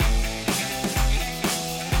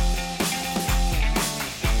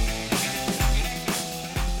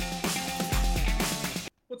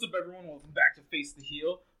Face the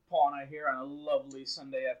Heel. Paul and I here on a lovely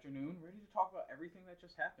Sunday afternoon, ready to talk about everything that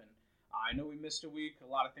just happened. I know we missed a week, a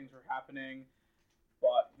lot of things were happening,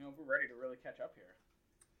 but we're ready to really catch up here.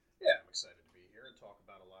 Yeah, I'm excited to be here and talk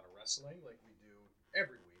about a lot of wrestling like we do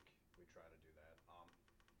every week. We try to do that.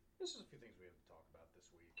 There's just a few things we have to talk about this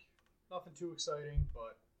week. Nothing too exciting,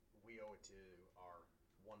 but we owe it to our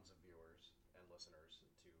ones of viewers and listeners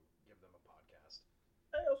to give them a podcast.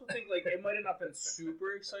 I also think it might have not been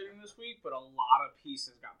super exciting this week, but a lot of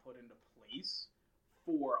pieces got put into place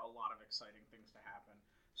for a lot of exciting things to happen,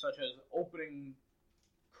 such as opening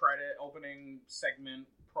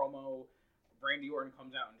segment, promo. Randy Orton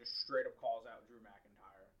comes out and just straight up calls out Drew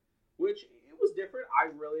McIntyre, which it was different.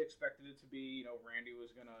 I really expected it to be, Randy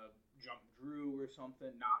was going to jump Drew or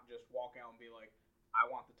something, not just walk out and be like,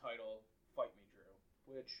 I want the title, fight me,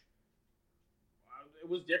 Drew, which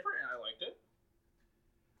it was different and I liked it.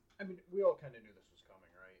 I mean, we all kind of knew this was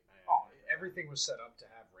coming, right? Everything was set up to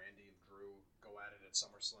have Randy and Drew go at it at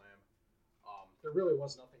SummerSlam. There really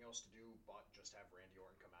was nothing else to do but just have Randy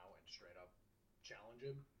Orton come out and straight up challenge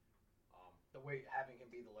him. The way having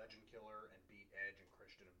him be the Legend Killer and beat Edge and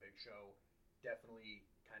Christian and Big Show definitely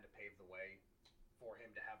kind of paved the way for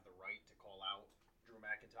him to have the right to call out Drew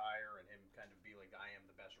McIntyre and him kind of be like, I am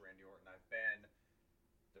the best Randy Orton I've been.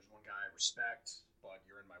 There's one guy I respect, but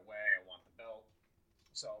you're in my way. I want the belt.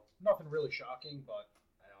 So nothing really shocking, but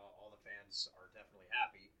all the fans are definitely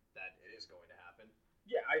happy that it is going to happen.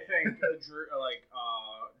 Yeah, I think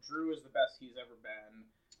Drew is the best he's ever been.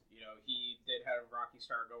 He did have Rocky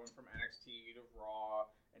Star going from NXT to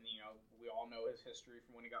Raw, and we all know his history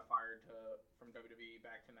from when he got fired from WWE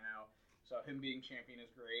back to now. So him being champion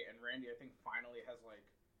is great, and Randy I think finally has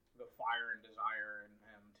the fire and desire in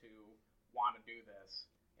him to want to do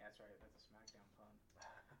this. Yeah, that's right. That's a SmackDown pun.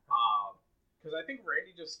 Because I think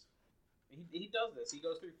Randy just he does this. He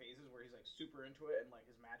goes through phases where he's super into it, and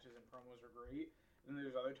his matches and promos are great. And then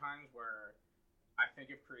there's other times where I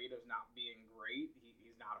think if creative's not being great,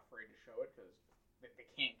 he's not afraid to show it because they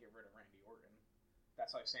can't get rid of Randy Orton.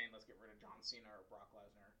 That's like saying let's get rid of John Cena or Brock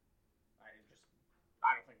Lesnar.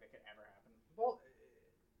 I don't think that could ever happen. Well,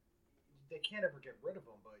 they can't ever get rid of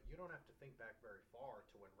him, but you don't have to think back very far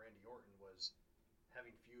to when Randy Orton was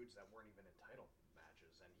having feuds that weren't even in title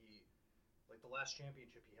matches, and the last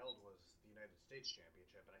championship he held was the United States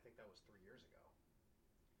Championship, and I think that was 3 years ago.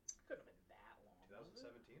 Could have been that long.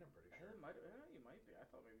 2017, I'm pretty sure. You might be. I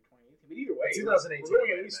thought maybe 2018. But either way, 2018. We're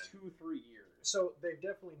going at least 2-3 years. So they're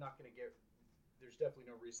definitely not going to get. There's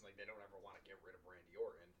definitely no reason they don't ever want to get rid of Randy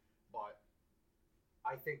Orton, but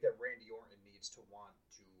I think that Randy Orton needs to want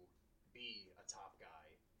to be a top guy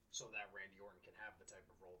so that Randy Orton can have the type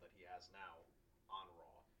of role that he has now on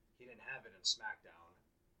Raw. He didn't have it in SmackDown.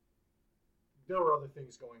 There were other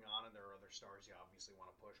things going on, and there are other stars you obviously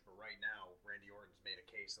want to push, but right now, Randy Orton's made a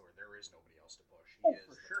case where there is nobody else to push. He is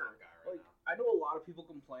for the sure. top guy right now. I know a lot of people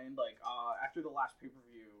complained, after the last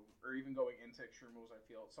pay-per-view, or even going into Extreme Rules, I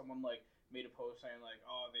feel, someone, made a post saying,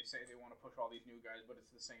 they say they want to push all these new guys, but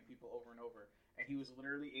it's the same people over and over. And he was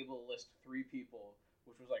literally able to list 3 people,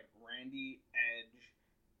 which was, Randy, Edge,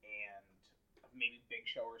 and maybe Big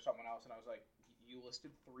Show or someone else, and I was like, you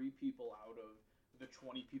listed 3 people out of the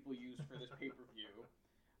 20 people used for this pay-per-view.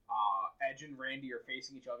 Edge and Randy are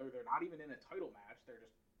facing each other. They're not even in a title match. They're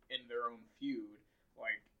just in their own feud.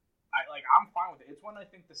 I'm fine with it. It's when I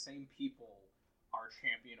think the same people are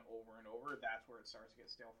champion over and over. That's where it starts to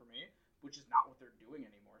get stale for me, which is not what they're doing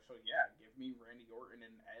anymore. So yeah, give me Randy Orton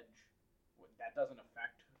and Edge. That doesn't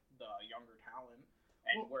affect the younger talent.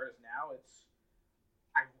 And whereas now it's,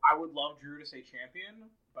 I would love Drew to say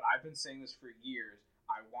champion, but I've been saying this for years.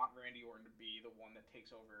 I want Randy Orton to be the one that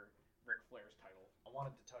takes over Ric Flair's title. I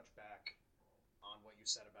wanted to touch back on what you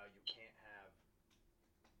said about you can't have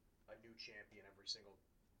a new champion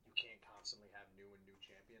you can't constantly have new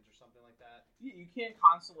champions or something like that. Yeah, you can't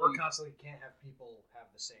constantly... Or constantly can't have people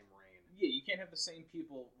have the same reign. Yeah, you can't have the same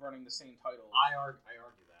people running the same titles. I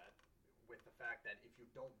argue that with the fact that if you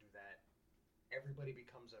don't do that, everybody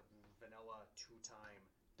becomes a vanilla 2-time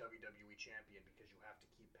WWE champion because you have to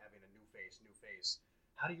keep having a new face.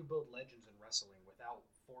 How do you build legends in wrestling without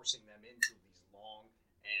forcing them into these long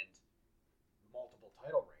and multiple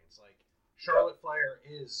title reigns? Charlotte Flair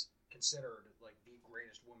is considered the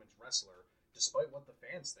greatest women's wrestler, despite what the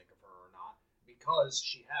fans think of her or not, because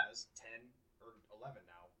she has 10 or 11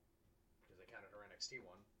 now, because they counted her NXT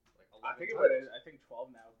one. 11 I think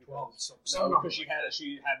 12 now. 12. Because she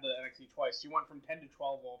had the NXT twice. She went from 10 to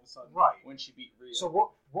 12 all of a sudden. Right. When she beat Rhea. So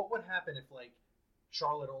what would happen if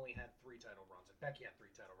Charlotte only had 3 title runs, and Becky had 3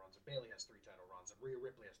 title runs, and Bayley has 3 title runs, and Rhea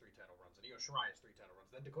Ripley has 3 title runs, and Io Shirai has 3 title runs.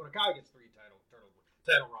 Then Dakota Kai gets 3 title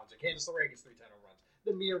runs, and Candice LeRae gets 3 title runs.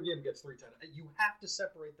 Then Mia Yim gets 3 title. You have to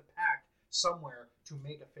separate the pack somewhere to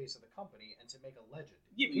make a face of the company and to make a legend.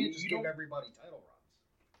 Yeah, you can't just give everybody title runs.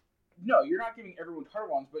 No, you're not giving everyone title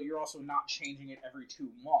runs, but you're also not changing it every 2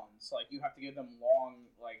 months. Like, you have to give them long,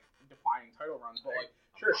 like, defining title runs. But, like,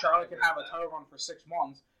 sure, Charlotte can have a title run for 6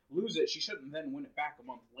 months, lose it. She shouldn't then win it back a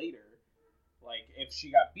month later. Like, if she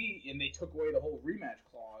got beat and they took away the whole rematch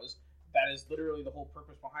clause, that is literally the whole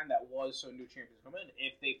purpose behind that was so new champions come in.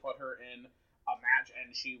 If they put her in a match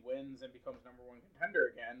and she wins and becomes number 1 contender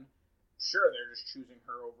again, sure, they're just choosing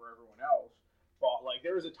her over everyone else. But, like,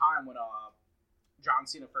 there was a time when, John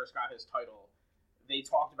Cena first got his title, they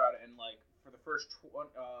talked about it, and like for the first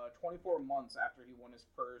 24 months after he won his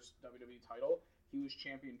first WWE title, he was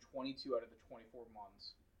champion 22 out of the 24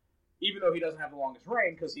 months. Even though he doesn't have the longest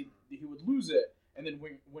reign, because he would lose it and then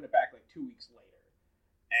win it back like 2 weeks later.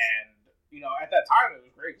 And you know, at that time it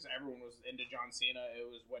was great because everyone was into John Cena. It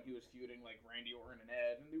was when he was feuding like Randy Orton and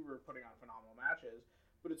Ed, and they were putting on phenomenal matches.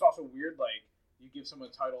 But it's also weird, like, you give someone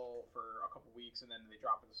a title for a couple weeks and then they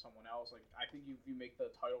drop it to someone else. Like, I think if you make the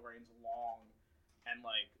title reigns long and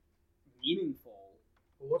like meaningful,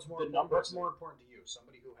 well, what's more important to you?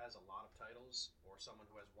 Somebody who has a lot of titles or someone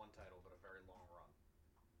who has 1 title but a very long run?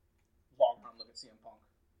 Long run. Look at CM Punk.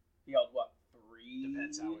 He held what, 3?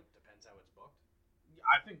 Depends how it's booked.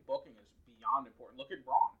 I think booking is beyond important. Look at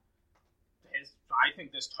Braun. I think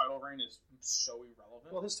this title reign is so irrelevant.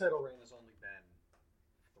 Well, his title reign has only been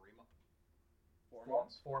 4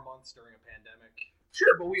 months? 4 months during a pandemic.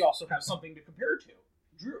 Sure, but we also have something to compare to.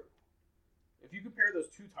 Drew. If you compare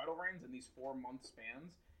those 2 title reigns in these 4-month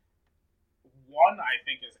spans, one I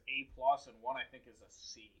think is A+, and one I think is a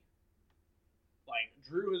C. Like,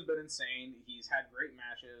 Drew has been insane. He's had great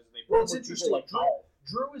matches. They put people like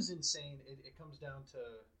Drew is insane. It comes down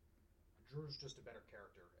to Drew's just a better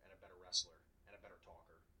character and a better wrestler and a better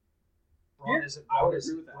talker. Braun is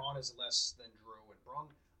less than Drew, and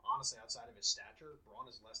Braun, honestly, outside of his stature, Braun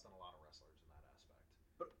is less than a lot of wrestlers in that aspect.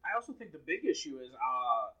 But I also think the big issue is,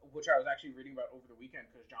 which I was actually reading about over the weekend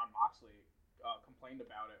because Jon Moxley complained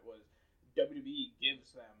about it, was WWE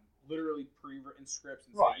gives them literally pre-written scripts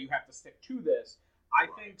and say, you have to stick to this. I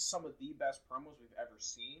think some of the best promos we've ever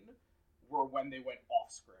seen were when they went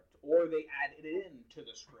off script, or they added in to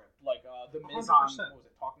the script. Like the Miz 100%. On, what was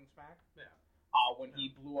it, Talking Smack? Yeah. When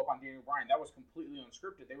he blew up on Daniel Bryan, that was completely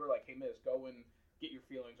unscripted. They were like, hey, Miz, go and get your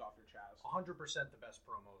feelings off your chest. 100% the best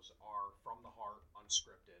promos are from the heart,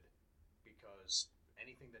 unscripted, because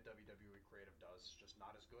anything that WWE Creative does is just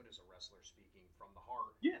not as good as a wrestler speaking from the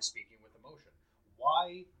heart and speaking with emotion.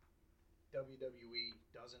 Why WWE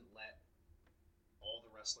doesn't let all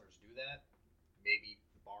the wrestlers do that, maybe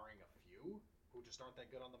barring a few who just aren't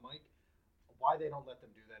that good on the mic, why they don't let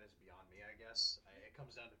them do that is beyond me, I guess. It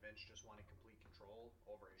comes down to Vince just wanting complete control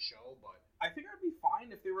over his show, but I think I'd be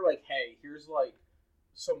fine if they were like, hey, here's like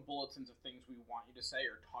some bulletins of things we want you to say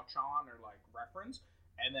or touch on or like reference,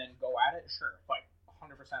 and then go at it. Sure, like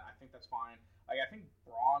 100%, I think that's fine. Like, I think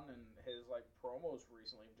Braun and his like promos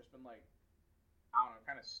recently have just been like, I don't know,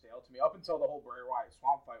 kind of stale to me. Up until the whole Bray Wyatt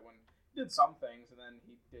Swamp fight, when he did some things and then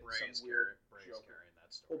he did some weird joke. Carrying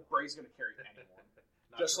that story. Well, Bray's gonna carry anyone.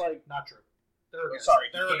 Just true. Like not true. There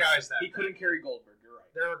are guys that he couldn't carry Goldberg. You're right.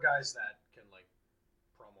 There are guys that can like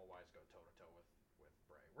promo wise go toe to toe with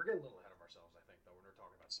Bray. We're getting a little ahead of ourselves, I think, though. We're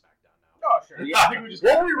talking about SmackDown now. Oh sure. Yeah, I think we just.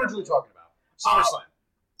 What were we originally talking about? SummerSlam.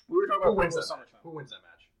 We were talking about SummerSlam. Who wins that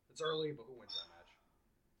match? It's early, but who wins that match?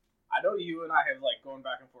 I know you and I have like going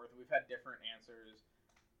back and forth. We've had different answers.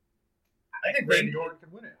 I think Randy Orton can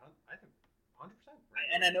win it. I think 100%.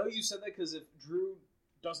 And I know you said that because if Drew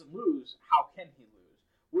doesn't lose, how can he lose?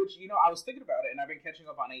 Which, you know, I was thinking about it, and I've been catching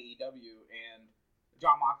up on AEW, and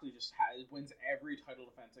Jon Moxley just wins every title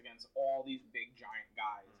defense against all these big, giant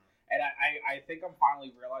guys. And I think I'm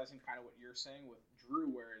finally realizing kind of what you're saying with Drew,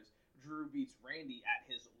 whereas Drew beats Randy at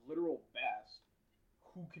his literal best.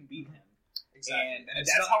 Who can beat him? Exactly. And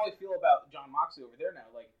that's how I feel about Jon Moxley over there now.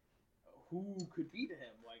 Like, who could beat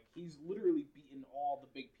him? Like, he's literally beaten all the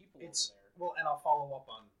big people over there. Well, and I'll follow up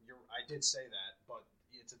on I did say that, but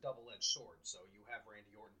it's a double-edged sword. So you have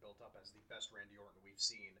Randy Orton built up as the best Randy Orton we've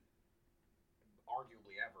seen,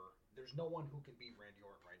 arguably ever. There's no one who can beat Randy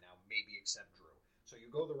Orton right now, maybe except Drew. So you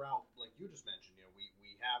go the route, like you just mentioned, you know,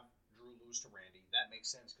 we have Drew lose to Randy. That makes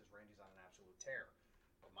sense because Randy's on an absolute tear.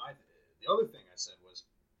 But the other thing I said was,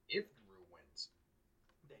 if Drew wins,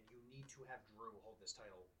 then you need to have Drew hold this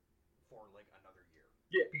title for like another year.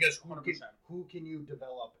 Yeah, because who can you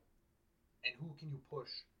develop and who can you push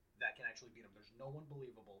that can actually beat him. There's no one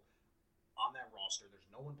believable on that roster. There's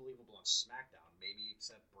no one believable on SmackDown, maybe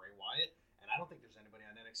except Bray Wyatt. And I don't think there's anybody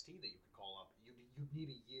on NXT that you could call up. You need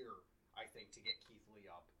a year, I think, to get Keith Lee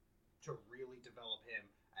up to really develop him.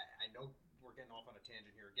 I know we're getting off on a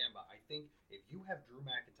tangent here again, but I think if you have Drew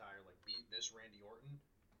McIntyre beat this Randy Orton,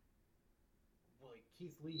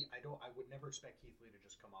 Keith Lee, I would never expect Keith Lee to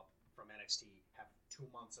just come up from NXT, have 2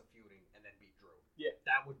 months of feuding, and then beat Drew. Yeah,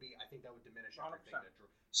 I think that would diminish 100%. everything that Drew.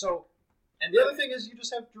 So, and the other thing is, you just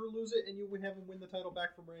have Drew lose it, and you would have him win the title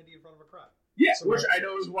back from Randy in front of a crowd. Yeah, so which I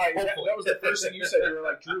know is why that was the first thing you said. You were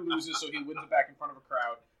like, Drew loses, so he wins it back in front of a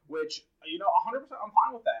crowd. Which 100%, I'm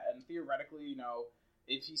fine with that. And theoretically,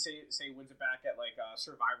 if he say wins it back at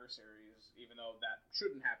Survivor Series, even though that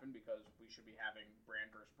shouldn't happen because we should be having brand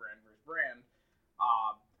versus brand versus brand.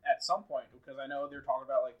 At some point, because I know they're talking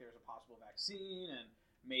about there's a possible vaccine, and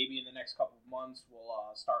maybe in the next couple of months we'll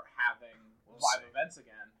start having live events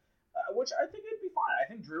again, which I think it'd be fine. I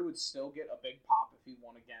think Drew would still get a big pop if he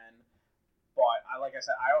won again, but like I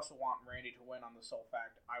said, I also want Randy to win on the sole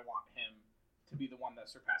fact I want him to be the one that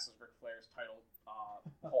surpasses Ric Flair's title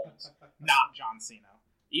holds, not John Cena.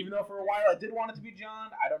 Even though for a while I did want it to be John,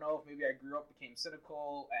 I don't know if maybe I grew up, became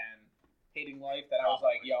cynical, and hating life that I was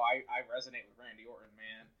like, yo, I resonate with Randy Orton,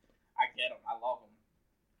 man. I get him. I love him.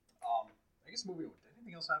 I guess moving on. Did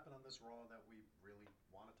anything else happen on this Raw that we really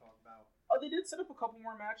want to talk about? Oh, they did set up a couple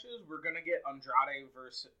more matches. We're going to get Andrade and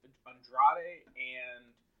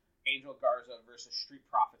Angel Garza versus Street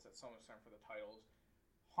Profits at SummerSlam for the titles.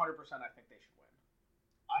 100% I think they should win.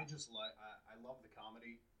 I love the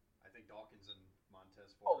comedy. I think Dawkins and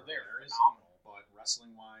Montez Ford they're phenomenal. But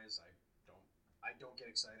wrestling-wise, I don't get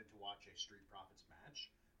excited to watch a Street Profits match,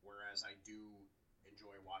 whereas I do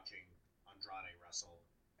enjoy watching Andrade wrestle,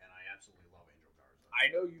 and I absolutely love Angel Garza. I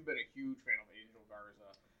know you've been a huge fan of Angel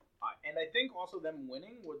Garza, and I think also them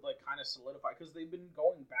winning would kind of solidify, because they've been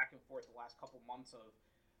going back and forth the last couple months of,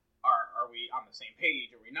 are we on the same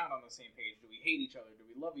page? Are we not on the same page? Do we hate each other? Do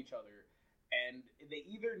we love each other? And they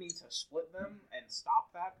either need to split them and stop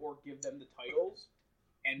that, or give them the titles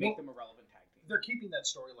and make them a relevant tag team. They're keeping that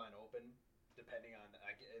storyline open. Depending on,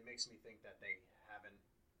 it makes me think that they haven't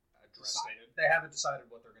decided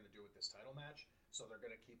what they're going to do with this title match, so they're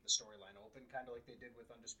going to keep the storyline open, kind of like they did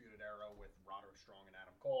with Undisputed Era with Roderick Strong and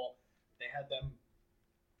Adam Cole. They had them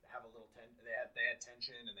have a little they had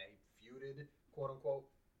tension, and they feuded, quote unquote,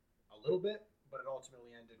 a little bit, but it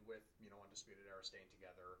ultimately ended with Undisputed Era staying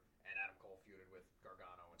together, and Adam Cole feuded with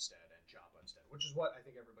Gargano instead and Ciampa instead, which is what I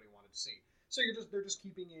think everybody wanted to see. So they're just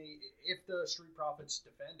keeping if the Street Profits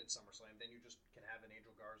defend at SummerSlam, then you just can have an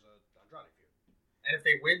Angel Garza Andrade feud. And if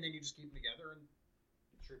they win, then you just keep them together, and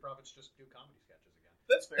Street Profits just do comedy sketches again.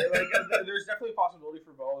 That's fair. There's definitely a possibility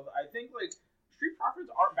for both. I think Street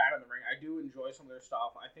Profits aren't bad in the ring. I do enjoy some of their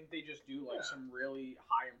stuff. I think they just do some really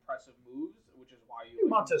high impressive moves, which is why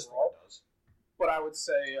you Montez Ford does. But I would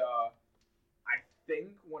say I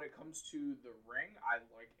think when it comes to the ring, I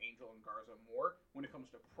like Angel and Garza more. When it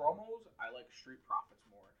comes to promos, I like Street Profits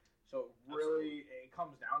more. So really, It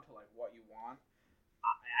comes down to what you want.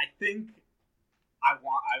 I think I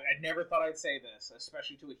never thought I'd say this,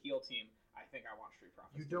 especially to a heel team. I think I want Street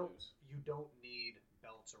Profits to lose. You don't need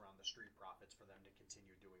belts around the Street Profits for them to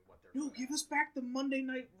continue doing what they're doing. No, give us back the Monday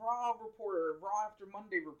Night Raw report, or Raw After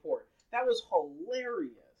Monday report. That was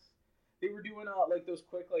hilarious. They were doing those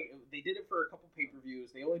quick they did it for a couple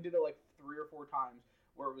pay-per-views. They only did it 3 or 4 times,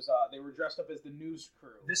 where it was they were dressed up as the news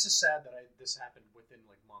crew. This is sad that this happened within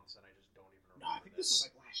months, and I just don't even remember. No, I think this was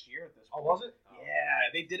last year at this point. Oh, was it?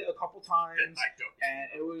 Yeah, they did it a couple times. I don't. And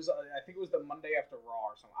it was I think it was the Monday after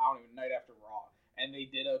Raw or something. I don't even night after Raw, and they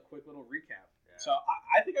did a quick little recap. Yeah. So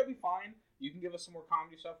I think I'd be fine. You can give us some more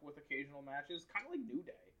comedy stuff with occasional matches, kind of like New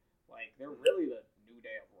Day. They're really the New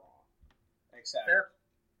Day of Raw. Except fair.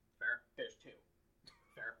 There's 2.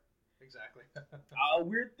 Fair. Exactly.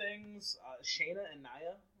 Weird things. Shayna and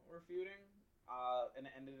Nia were feuding, and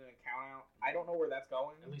it ended in a count out. I don't know where that's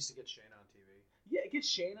going. At least it gets Shayna on TV. Yeah, it gets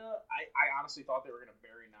Shayna. I honestly thought they were going to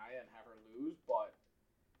bury Nia and have her lose, but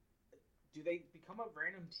do they become a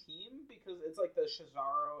random team? Because it's like the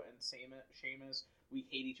Cesaro and Sheamus. We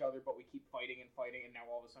hate each other, but we keep fighting, and now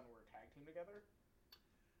all of a sudden we're a tag team together?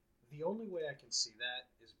 The only way I can see that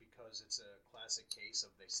is because it's a classic case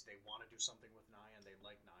of they want to do something with Nia and they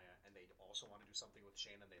like Nia, and they also want to do something with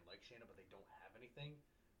Shayna and they like Shayna, but they don't have anything.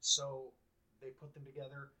 So they put them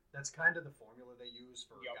together. That's kind of the formula they use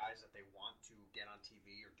for guys that they want to get on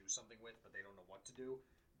TV or do something with, but they don't know what to do.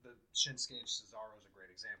 The Shinsuke and Cesaro is a great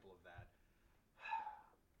example of that.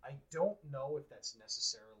 I don't know if that's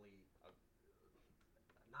necessarily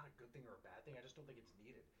not a good thing or a bad thing. I just don't think it's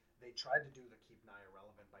needed. they tried to do the keep Nia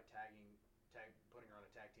relevant by putting her on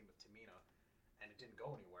a tag team with Tamina, and it didn't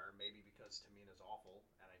go anywhere. Maybe because Tamina's awful,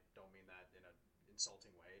 and I don't mean that in an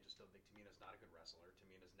insulting way. I just don't think Tamina's not a good wrestler.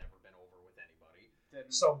 Tamina's never been over with anybody.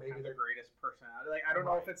 So maybe the greatest personality. Like I don't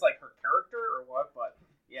know if it's like her character or what, but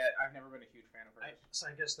yeah, I've never been a huge fan of her.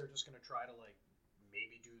 So I guess they're just gonna try to like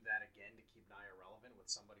maybe do that again to keep Nia relevant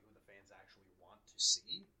with somebody who the fans actually want to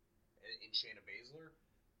see in Shayna Baszler,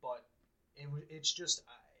 but it's just.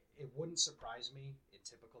 It wouldn't surprise me in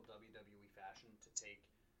typical WWE fashion to take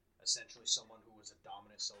essentially someone who was a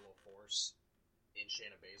dominant solo force in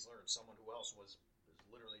Shayna Baszler and someone who else was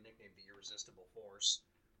literally nicknamed the Irresistible Force,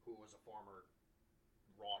 who was a former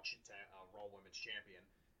Raw Women's Champion,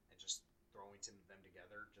 and just throwing them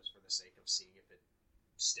together just for the sake of seeing if it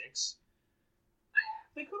sticks.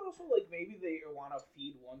 They could also maybe they want to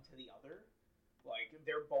feed one to the other. Like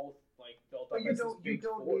they're both built up. But you don't need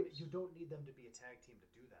them to be a tag team to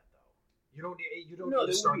do that though. You don't No,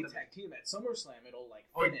 they won't be a tag team at SummerSlam. It'll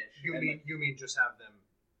finish. You mean just have them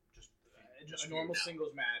just a normal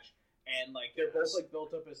singles match, and they're both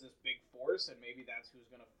built up as this big force, and maybe that's who's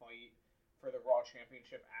gonna fight for the Raw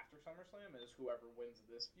Championship after SummerSlam is whoever wins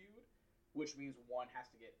this feud, which means one has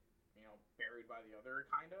to get buried by the other,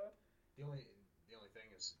 kinda. The only thing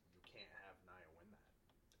is you can't have Nia win that.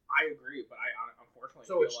 I agree, but I unfortunately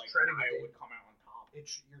feel like Nia would come out on top.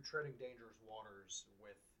 You're treading dangerous waters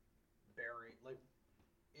with burying.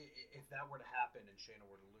 If that were to happen and Shayna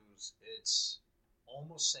were to lose, it's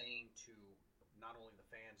almost saying to not only the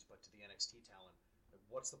fans but to the NXT talent,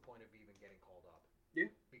 what's the point of even getting called up?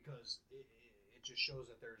 Yeah, because it just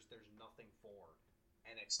shows that there's nothing for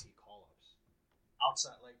NXT call-ups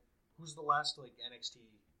outside. Who's the last NXT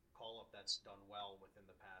call-up that's done well within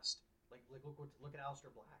the past? Look at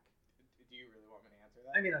Aleister Black. Do you really want me to answer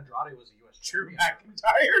that? I mean, Andrade was a U.S. Drew champion.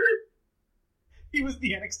 McIntyre. He was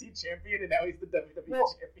the NXT champion, and now he's the WWE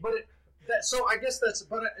champion. I guess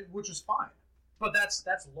which is fine. But that's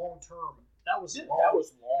long term. That was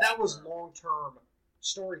long term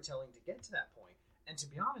storytelling to get to that point. And to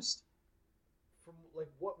be honest, from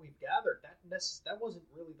what we've gathered, that wasn't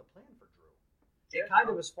really the plan for Drew. It kind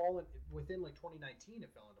of has fallen within 2019.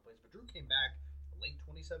 It fell into place, but Drew came back late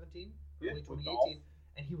 2017, early 2018,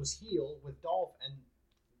 and he was heel with Dolph. And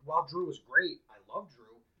while Drew was great, I love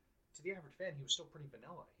Drew. To the average fan, he was still pretty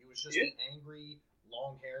vanilla. He was just an angry,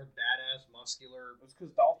 long-haired, badass, muscular. It was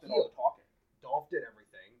because Dolph did all the talking. Dolph did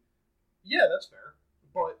everything. Yeah, that's fair.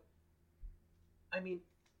 But I mean,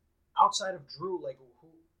 outside of Drew,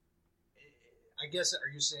 who? I guess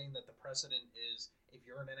are you saying that the precedent is if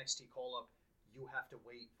you're an NXT call-up, you have to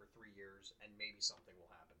wait for 3 years and maybe something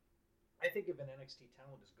will happen? I think if an NXT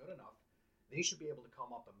talent is good enough, they should be able to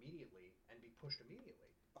come up immediately and be pushed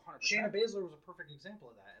immediately. 100%. Shayna Baszler was a perfect example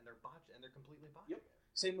of that, and they're completely botched. Yep.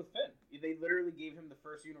 Same with Finn. They literally gave him the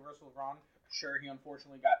first Universal run. Sure, he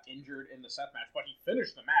unfortunately got injured in the Seth match, but he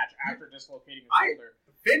finished the match after dislocating his shoulder.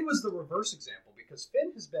 Finn was the reverse example because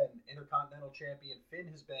Finn has been Intercontinental Champion. Finn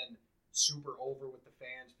has been super over with the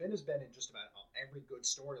fans. Finn has been in just about every good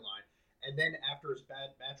storyline. And then after his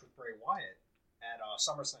bad match with Bray Wyatt at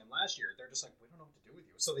SummerSlam last year, they're just like, we don't know what to do with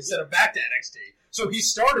you. So they sent him back to NXT. So he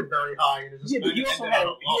started very high. And but he also had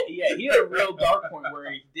he had a real dark point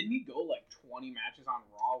where didn't he go 20 matches on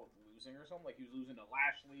Raw with losing or something? He was losing to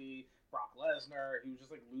Lashley, Brock Lesnar. He was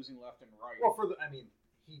just losing left and right. Well,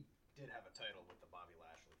 he did have a title with the Bobby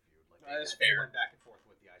Lashley feud. They went back and forth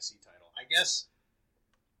with the IC title. I guess,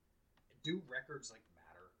 do records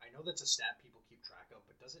matter? I know that's a stat people keep track of,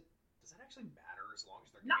 but does that actually matter as long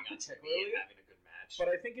as they're getting on TV and having a good match?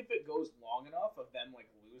 But I think if it goes long enough of them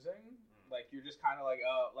losing, you're just kind of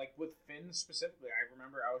with Finn specifically. I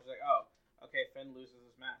remember I was okay, Finn loses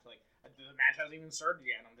this match. The match hasn't even started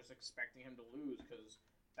yet, and I'm just expecting him to lose because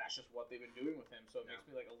that's just what they've been doing with him. So it makes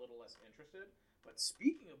me a little less interested. But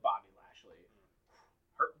speaking of Bobby Lashley,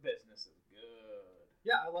 Hurt Business is good.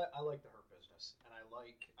 Yeah, I like the Hurt Business, and I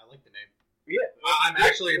like the name. Yeah, I'm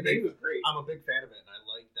actually a big fan of it, and I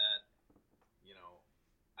like that.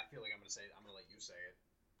 I feel like I'm gonna let you say it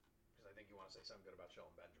because I think you want to say something good about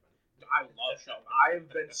Shelton Benjamin. I love Shelton.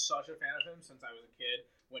 I've been such a fan of him since I was a kid.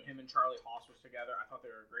 When him and Charlie Haas was together, I thought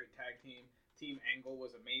they were a great tag team. Team Angle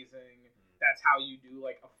was amazing. That's how you do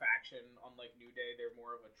a faction. Unlike New Day, they're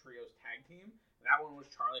more of a trios tag team. That one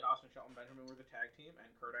was Charlie Haas and Shelton Benjamin were the tag team,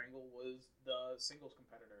 and Kurt Angle was the singles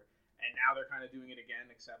competitor. And now they're kind of doing it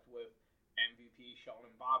again, except with MVP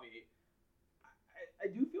Shelton and Bobby.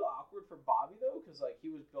 I do feel awkward for Bobby though, because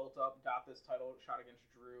he was built up, got this title shot against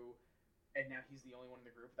Drew, and now he's the only one in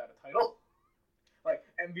the group without a title.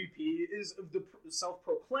 MVP is the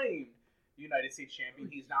self-proclaimed United States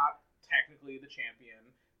champion. He's not technically the champion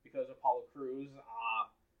because Apollo Crews,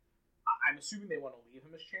 I'm assuming they want to leave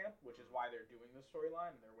him as champ, which is why they're doing this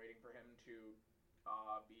storyline, and they're waiting for him to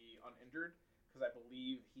be uninjured, because I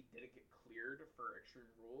believe he didn't get cleared for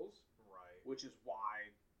Extreme Rules, right? Which is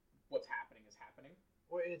why what's happening is happening.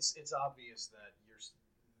 Well, it's obvious that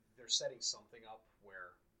they're setting something up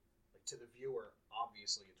where, like, to the viewer,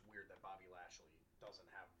 obviously it's weird that Bobby Lashley doesn't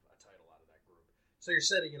have a title out of that group. So you're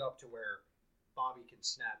setting it up to where Bobby can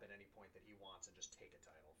snap at any point that he wants and just take a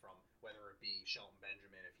title from, whether it be Shelton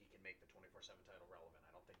Benjamin, if he can make the 24/7 title relevant.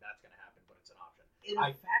 I don't think that's going to happen, but it's an option. In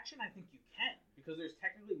a faction, I think you can, because there's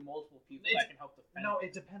technically multiple people that can help defend. No,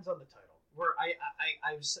 it depends on the title. Where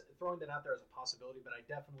I'm throwing that out there as a possibility, but I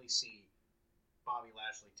definitely see Bobby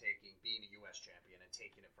Lashley being a U.S. champion and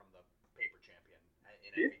taking it from the paper champion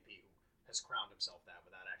in MVP, who has crowned himself that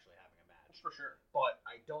without actually having a match. For sure. But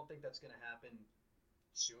I don't think that's going to happen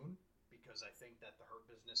soon, because I think that the Hurt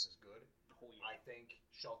Business is good. Oh, yeah. I think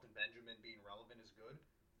Shelton Benjamin being relevant is good.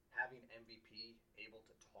 Having MVP able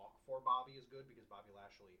to talk for Bobby is good, because Bobby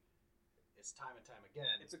Lashley, it's time and time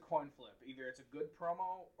again. It's a coin flip. Either it's a good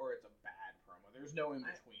promo or it's a bad promo. There's no in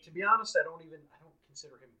between. To be honest, I don't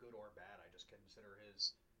consider him good or bad. I just consider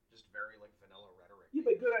his just very like vanilla rhetoric. Yeah,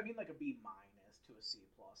 but good. I mean like a B- to a C+,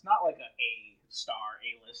 not like a A-star,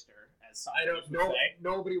 A-lister, as some would say.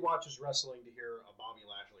 Nobody watches wrestling to hear a Bobby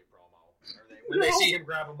Lashley promo. When they see him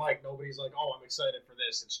grab a mic, nobody's like, "Oh, I'm excited for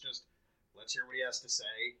this." It's just, let's hear what he has to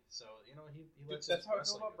say. So, he lets. That's how I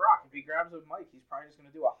feel about Brock. If he grabs a mic, he's probably just going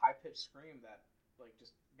to do a high-pitched scream that like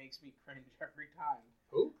just makes me cringe every time.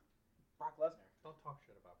 Who? Brock Lesnar. Don't talk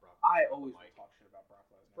shit about Brock. I always will talk shit about Brock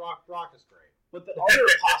Lesnar. Brock is great. But the other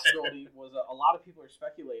possibility was a lot of people are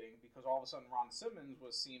speculating, because all of a sudden Ron Simmons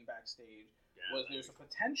was seen backstage, there's a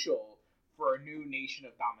potential for a new Nation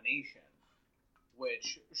of Domination.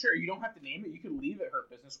 Which, sure, you don't have to name it. You can leave it Hurt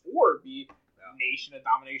Business, or be Nation of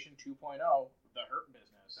Domination 2.0, the Hurt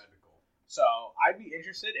Business. That'd be cool. So I'd be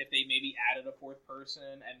interested if they maybe added a fourth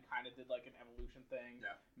person and kind of did like an evolution thing.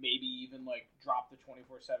 Yeah. Maybe even like drop the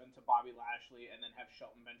 24/7 to Bobby Lashley and then have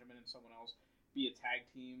Shelton Benjamin and someone else be a tag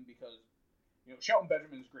team, because Shelton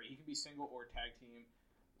Benjamin is great. He can be single or tag team.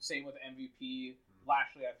 Same with MVP.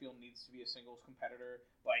 Lashley, I feel, needs to be a singles competitor.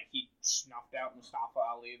 Like, he snuffed out Mustafa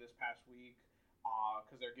Ali this past week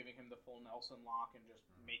because they're giving him the full Nelson lock and just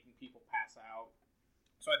making people pass out.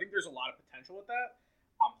 So I think there's a lot of potential with that.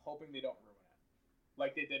 I'm hoping they don't ruin it,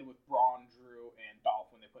 like they did with Braun, Drew, and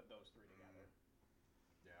Dolph when they put those three together.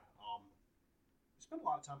 Yeah. We spent a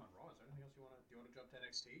lot of time on Raw. Is there anything else you want to jump to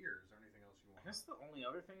NXT, or is there anything else you want? I guess the only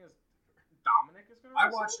other thing is Dominic is going to. I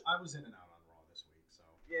was in and out on Raw this week, so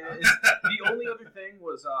yeah. The only other thing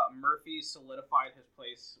was Murphy solidified his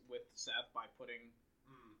place with Seth by putting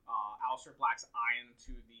Aleister Black's eye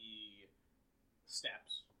into the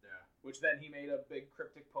steps. Yeah. Which then he made a big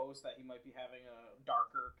cryptic post that he might be having a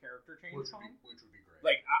darker character change. Which would be great.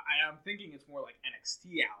 Like I'm thinking it's more like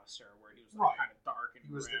NXT Aleister, where he was like kind of dark and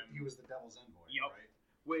he was the Devil's Envoy. Yep. Right.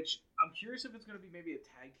 Which I'm curious if it's going to be maybe a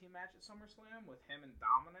tag team match at SummerSlam with him and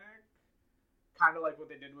Dominic, kind of like what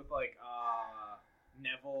they did with like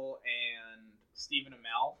Neville and Stephen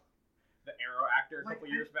Amell, the Arrow actor, a couple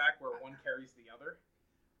years back, where one carries the other.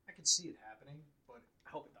 I could see it happening, but I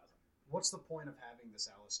hope it doesn't. What's the point of having this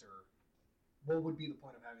Aleister? What would be the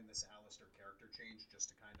point of having this Aleister character change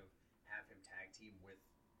just to kind of have him tag team with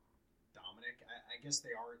Dominic? I guess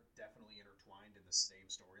they are definitely intertwined in the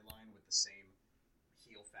same storyline with the same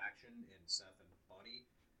heel faction in Seth and Buddy.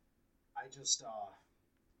 I just,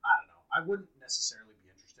 I don't know. I wouldn't necessarily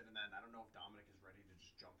be interested in that. And I don't know if Dominic is ready to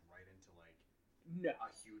just jump right into like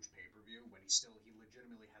a huge pay-per-view when he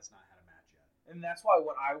legitimately has not had a match yet. And that's why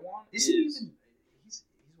what I want is he even? He's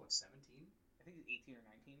what, 17? I think he's 18 or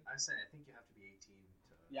 19. I think you have to be 18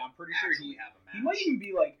 to. Yeah, I'm pretty sure he have a match. He might even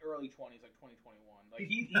be like early 20s, like 2021. Like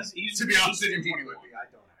he's to be honest, he would be. I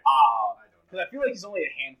don't know. Because I feel like he's only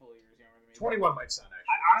a handful of years younger than me. 21 might sound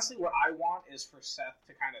actually. Honestly, what I want is for Seth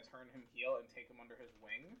to kind of turn him heel and take him under his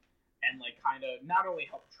wing, and like kind of not only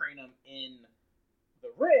help train him in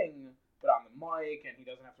the ring, but on the mic, and he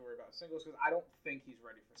doesn't have to worry about singles, because I don't think he's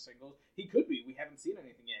ready for singles. He could be. We haven't seen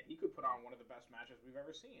anything yet. He could put on one of the best matches we've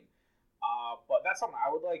ever seen. But that's something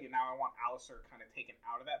I would like, and now I want Aleister kind of taken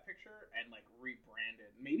out of that picture and like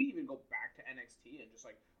rebranded. Maybe even go back to NXT and just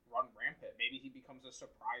like run rampant. Maybe he becomes a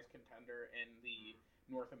surprise contender in the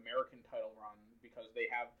North American title run, because they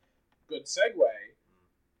have good segue.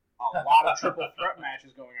 A lot of triple threat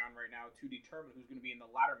matches going on right now to determine who's going to be in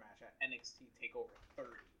the ladder match at NXT TakeOver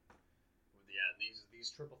 30. Yeah,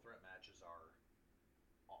 these triple threat matches are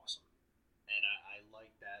awesome, and I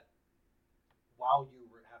like that. While you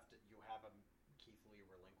have a Keith Lee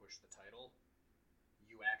relinquish the title,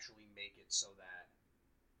 you actually make it so that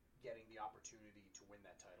getting the opportunity to win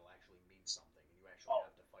that title actually means something, and you actually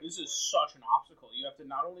have to fight. This is such an obstacle. You have to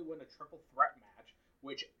not only win a triple threat match,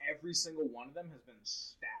 which every single one of them has been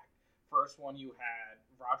stacked. First one you had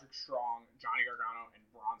Roderick Strong, Johnny Gargano, and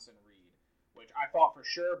Bronson Reed, which I thought for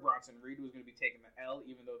sure Bronson Reed was going to be taking the L,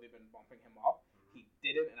 even though they've been bumping him up. He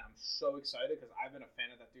didn't, and I'm so excited because I've been a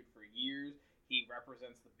fan of that dude for years. He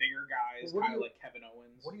represents the bigger guys, kind of like Kevin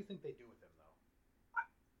Owens. What do you think they do with him, though?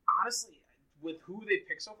 Honestly, with who they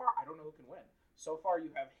picked so far, I don't know who can win. So far,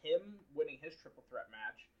 you have him winning his triple threat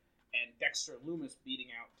match, and Dexter Lumis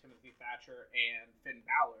beating out Timothy Thatcher and Finn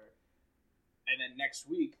Balor. And then next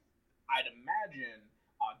week, I'd imagine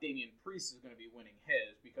Damian Priest is going to be winning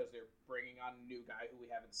his because they're bringing on a new guy who we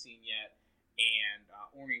haven't seen yet, and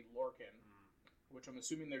Orny Lorcan, which I'm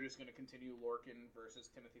assuming they're just going to continue Lorcan versus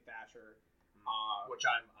Timothy Thatcher. Which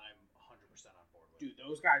I'm 100% on board with. Dude,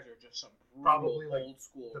 those guys are just some probably old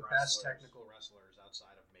school the wrestlers. Best technical wrestlers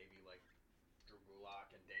outside of maybe like Drew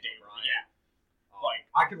Gulak and Daniel Bryan. Yeah,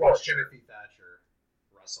 I could watch Timothy Thatcher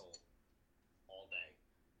wrestle all day.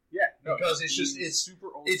 Yeah, because it's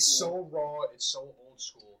super old. It's school. so raw. It's so old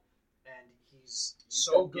school, and he's you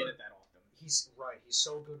so don't good. Get it that often. He's right. He's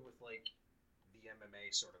so good with like the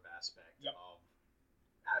MMA sort of aspect of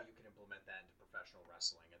how you can implement that into professional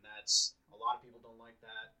wrestling, and that's a lot of people don't like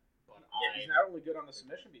that. But he's not only good on the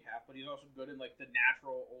submission behalf, but he's also good in like the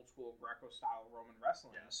natural old school Greco style Roman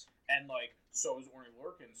wrestling. Yes, and like so is Orny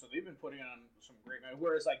Lorcan. So they've been putting on some great matches.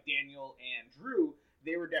 Whereas like Daniel and Drew,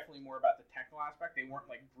 they were definitely more about the technical aspect. They weren't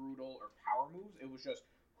like brutal or power moves. It was just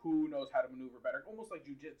who knows how to maneuver better, almost like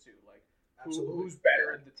jiu-jitsu. Like who's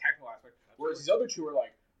better at the technical aspect. Absolutely. Whereas these other two are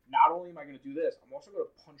like, not only am I going to do this, I'm also going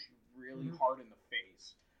to punch you really hard in the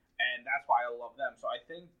face. And that's why I love them. So I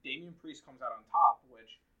think Damian Priest comes out on top,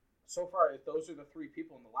 which so far, if those are the three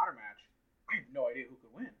people in the ladder match, I have no idea who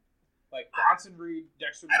could win. Like Bronson Reed,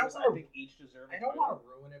 Dexter Lumis, I think each deserve it. I don't want to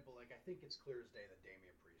ruin it, but like I think it's clear as day that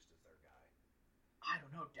Damian Priest is their guy. I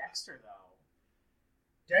don't know. Dexter, though.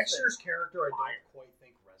 Dexter's character, I don't quite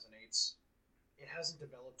think resonates. It hasn't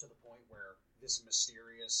developed to the point where this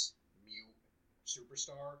mysterious, mute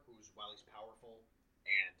superstar, while he's powerful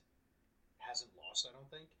and hasn't lost, I don't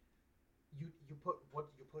think. You put the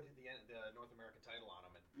North American title on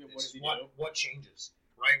him, and what changes,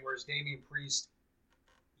 right? Whereas Damian Priest,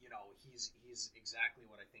 you know, he's exactly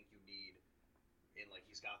what I think you need. In like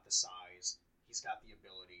he's got the size, he's got the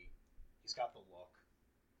ability, he's got the look,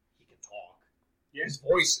 he can talk. Yeah. His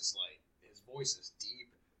voice is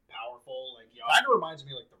deep, powerful. Like kind of reminds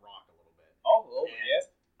me like The Rock a little bit. Oh, yeah.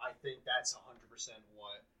 I think that's 100%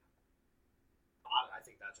 what. I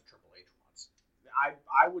think that's a Triple H wants.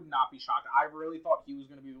 I would not be shocked. I really thought he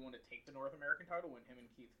was going to be the one to take the North American title when him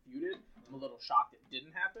and Keith feuded. I'm a little shocked it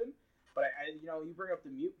didn't happen. But you bring up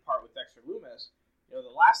the mute part with Dexter Lumis. You know,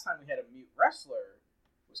 the last time we had a mute wrestler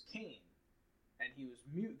was Kane, and he was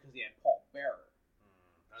mute because he had Paul Bearer.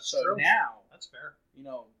 That's true. Now, that's fair. You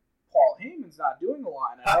know, Paul Heyman's not doing a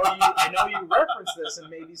lot. And I know you referenced this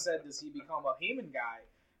and maybe said, does he become a Heyman guy?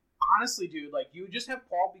 Honestly, dude, like you would just have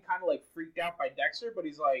Paul be kind of like freaked out by Dexter, but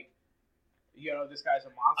he's like, you know, this guy's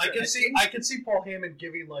a monster. I can see Paul Heyman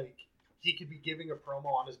giving like he could be giving a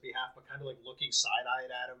promo on his behalf, but kind of like looking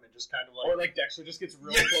side-eyed at him and just kind of like, or like Dexter just gets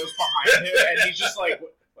really close behind him and he's just like,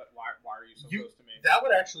 why are you so close to me? That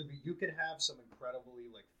would actually be. You could have some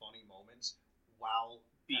incredibly like funny moments while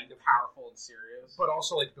being kind of powerful and serious, but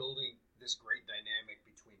also like building this great dynamic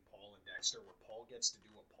between Paul and Dexter, where Paul gets to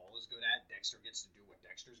do what Paul is good at, Dexter gets to do what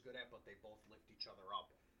Dexter's good at, but they both lift each other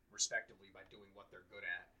up respectively by doing what they're good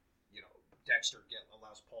at. You know, Dexter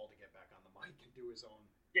allows Paul to get back on the mic and do his own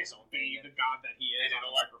thing, the god that he is on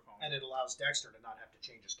the microphone, and it allows Dexter to not have to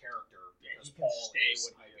change his character because he can Paul is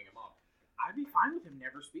hyping him up. I'd be fine with him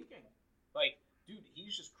never speaking. Like, dude,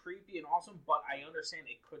 he's just creepy and awesome, but I understand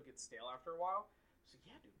it could get stale after a while. So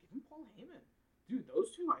yeah, dude, give him Paul Heyman. Dude,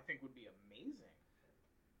 those two I think would be amazing.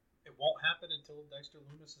 It won't happen until Dexter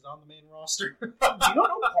Lumis is on the main roster. You don't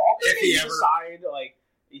know Paul if he ever decide like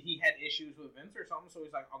he had issues with Vince or something, so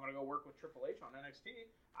he's like, I'm gonna go work with Triple H on NXT.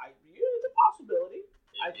 It's a possibility.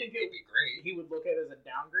 I think it'd be great. He would look at it as a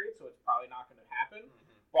downgrade, so it's probably not going to happen.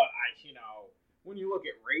 Mm-hmm. But when you look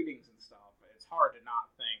at ratings and stuff, it's hard to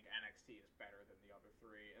not think NXT is better than the other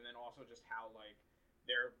three. And then also just how like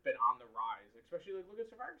they've been on the rise, especially like look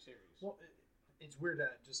at Survivor Series. Well, it's weird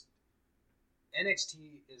that just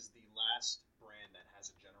NXT is the last brand that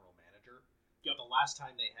has a general manager. Yep. The last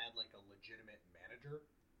time they had like a legitimate manager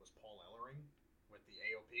was Paul Ellering with the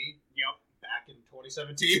AOP. Yep. Back in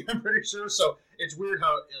 2017, I'm pretty sure. So it's weird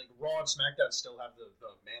how like Raw and SmackDown still have the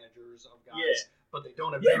managers of guys, but they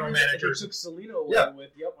don't have general managers. They took Selena away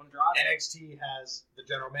with Andrade. NXT has the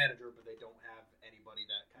general manager, but they don't have anybody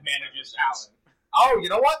that kind manages of talent. Oh, you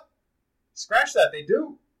know what? Scratch that. They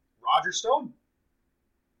do. Roger Stone.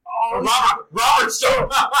 Oh, Robert Stone.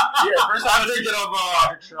 Yeah, first I'm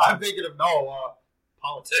thinking of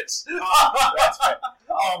politics. That's right.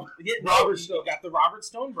 Robert Stone. You got the Robert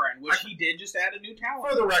Stone brand, which he did just add a new talent.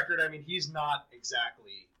 For the record, I mean, he's not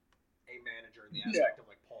exactly a manager in the aspect of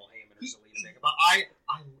like Paul Heyman or Selena Vega, but I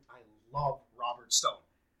love Robert Stone.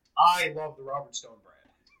 I love the Robert Stone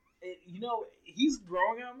brand. He's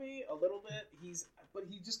growing on me a little bit. But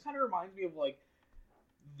he just kind of reminds me of like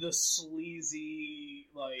the sleazy,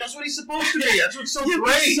 like, that's what he's supposed to be. That's what's so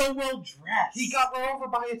great. He's so well dressed. He got run over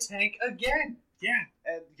by a tank again. Yeah,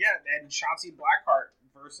 and Shotzi Blackheart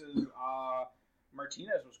versus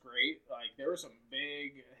Martinez was great. Like, there were some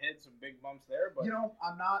big hits, some big bumps there. But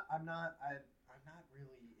I'm not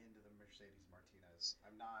really into the Mercedes Martinez.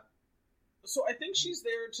 I'm not. So I think she's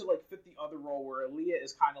there to like fit the other role where Aaliyah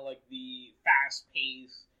is kind of like the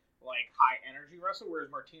fast-paced, like high energy wrestler,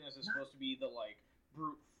 whereas Martinez is supposed to be the like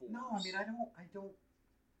brute force. No, I mean I don't.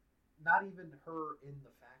 Not even her in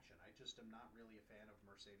the faction. I just am not really a fan of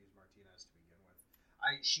Mercedes Martinez to begin with.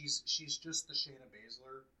 She's just the Shayna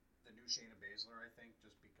Baszler, the new Shayna Baszler. I think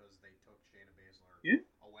just because they took Shayna Baszler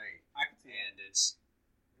away, I can see and it's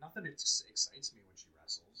nothing. Excites me when she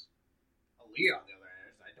wrestles. Aaliyah, on the other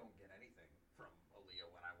hand, I don't get anything from Aaliyah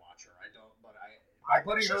when I watch her. I don't. But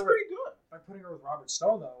she's pretty good. By putting her with Robert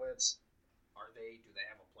Stone, though, do they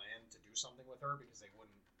have a plan to do something with her? Because they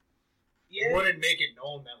wouldn't. Yeah. They wouldn't make it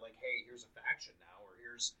known that, like, hey, here's a faction now, or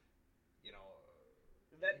here's,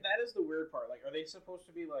 That is the weird part. Like, are they supposed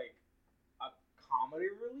to be, like, a comedy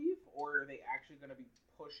relief, or are they actually going to be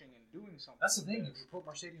pushing and doing something? That's the thing. If you put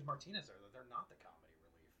Mercedes Martinez there, they're not the comedy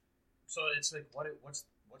relief. So it's like, what's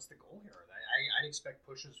the goal here? I'd expect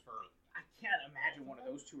pushes for. I can't imagine one of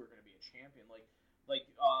those two are going to be a champion. Like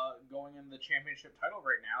going in the championship title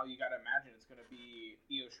right now, you got to imagine it's going to be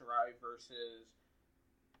Io Shirai versus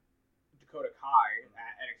Dakota Kai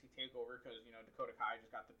at NXT TakeOver, because Dakota Kai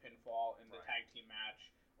just got the pinfall in the tag team match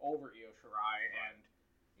over Io Shirai, and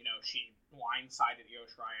she blindsided Io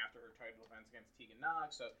Shirai after her title defense against Tegan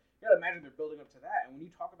Nox. So you got to imagine they're building up to that. And when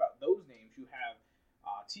you talk about those names, you have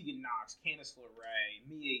Tegan Nox, Candice LeRae,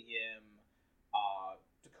 Mia Yim,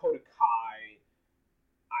 Dakota Kai.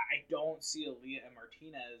 I don't see Aaliyah and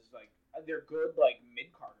Martinez, like, they're good, like,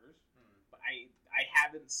 mid-carders, but I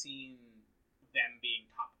haven't seen them being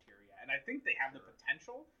top tier yet. And I think they have the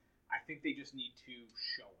potential. I think they just need to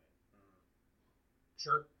show it.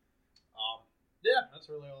 Sure. Yeah, that's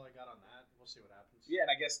really all I got on that. We'll see what happens. Yeah,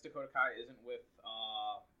 and I guess Dakota Kai isn't with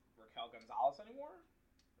Raquel Gonzalez anymore.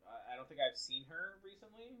 I don't think I've seen her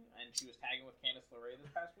recently, and she was tagging with Candice LeRae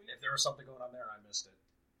this past week. If there was something going on there, I missed it.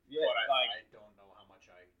 Yeah, but I don't know how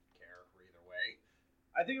much I care for either way.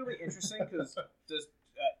 I think it'll be interesting because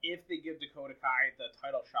if they give Dakota Kai the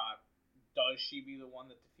title shot, does she be the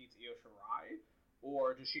one that defeats Io Shirai,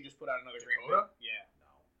 or does she just put out another great match? Yeah.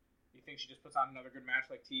 No. You think she just puts on another good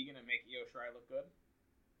match like Tegan and make Io Shirai look good?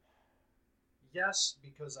 Yes,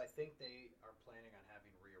 because I think they are planning on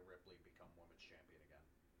having Rhea Ripley become women's champion again.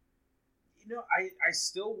 I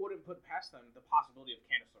still wouldn't put past them the possibility of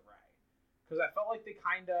Candice LeRae. Because I felt like they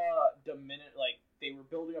kind of they were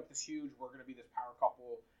building up this huge, we're going to be this power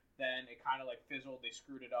couple, then it kind of like fizzled, they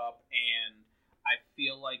screwed it up, and I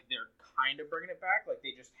feel like they're kind of bringing it back. Like,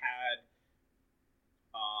 they just had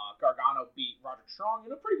Gargano beat Roderick Strong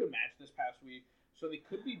in a pretty good match this past week, so they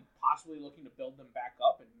could be possibly looking to build them back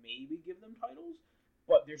up and maybe give them titles,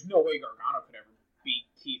 but there's no way Gargano could ever beat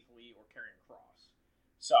Keith Lee or Karrion Kross.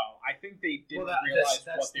 So I think they didn't realize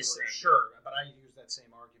what they were going to do. Sure, but I use that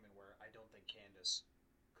same argument where I don't think Candice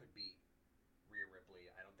could beat Rhea Ripley.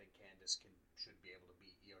 I don't think Candice should be able to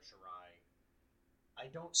beat Io Shirai.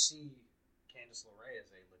 I don't see Candice LeRae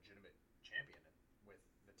as a legitimate champion with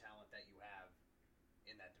the talent that you have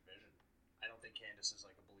in that division. I don't think Candice is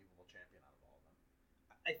like a believable champion out of all of them.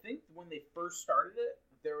 I think when they first started it,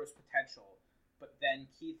 there was potential, but then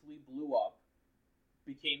Keith Lee blew up,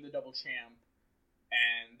 became the double champ,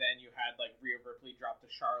 and then you had like Rhea Ripley drop to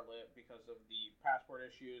Charlotte because of the passport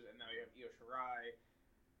issues, and now you have Io Shirai.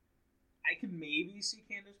 I could maybe see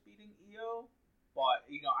Candice beating Io, but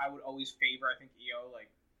I would always favor, I think, Io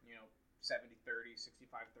 70-30,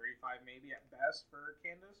 65-35 maybe at best for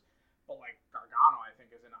Candice. But like Gargano, I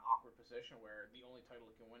think, is in an awkward position where the only title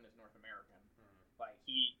he can win is North American. Like,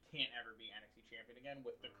 he can't ever be NXT champion again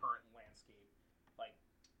with the current landscape. Like,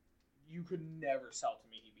 you could never sell to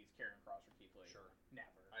me he beats Karrion Kross or Keith Lee. Sure.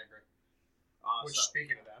 Never. I agree.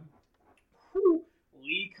 Speaking of them,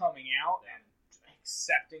 Lee coming out and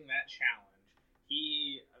accepting that challenge.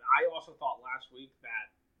 I also thought last week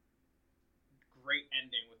that great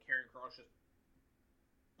ending with Karrion Kross just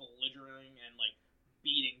belligerent and like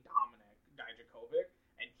beating Dominik Dijakovic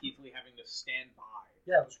and Keith Lee having to stand by.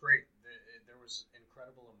 Yeah, it was great. There was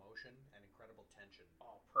incredible emotion and incredible tension.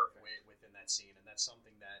 Oh, perfect. Within that scene, and that's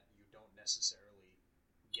something that you don't necessarily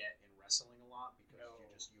get in wrestling a lot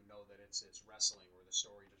because you know that it's wrestling where the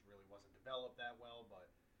story just really wasn't developed that well.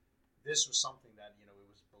 But this was something that it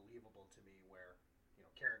was believable to me where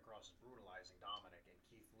Karrion Kross is brutalizing Dominik and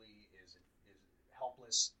Keith Lee is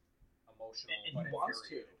helpless, emotional, and but he wants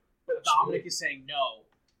to. infuriated. But Dominik is saying no.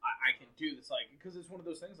 I can do this, like, because it's one of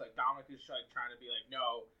those things. Like Dominik is like trying to be like,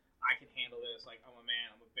 no, I can handle this. Like I'm a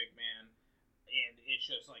man, I'm a big man, and it's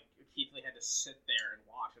just like Keith Lee had to sit there and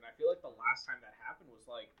watch. And I feel like the last time that happened was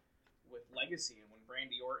like with Legacy and when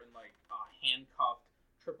Randy Orton like handcuffed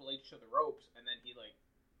Triple H to the ropes, and then he like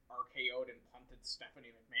RKO'd and punted Stephanie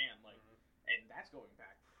McMahon, like, and that's going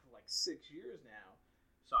back for like 6 years now.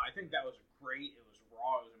 So I think that was great. It was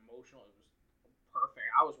raw. It was emotional. It was perfect.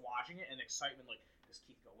 I was watching it and excitement, like, does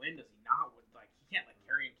Keith go in? Does he not? Like, he can't let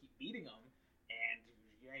Karrion keep beating him, and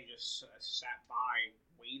yeah, he just sat by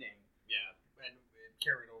waiting. Yeah, and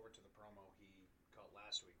carried over to the promo he cut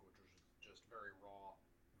last week, which was just very raw,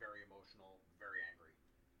 very emotional, very angry.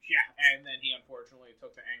 Yeah, and then he unfortunately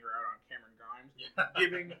took the anger out on Cameron Grimes,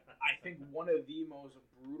 giving, I think, one of the most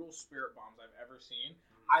brutal spirit bombs I've ever seen.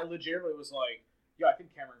 I legitimately was like, yo, I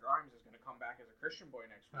think Cameron Grimes is going to come back as a Christian boy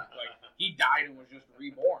next week. Like, he died and was just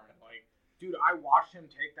reborn. Like, dude, I watched him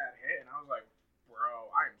take that hit, and I was like,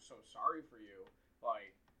 bro, I am so sorry for you.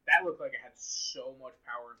 Like, that looked like it had so much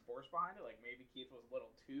power and force behind it. Like, maybe Keith was a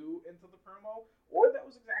little too into the promo, or that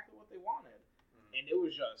was exactly what they wanted. And it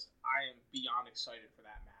was just, I am beyond excited for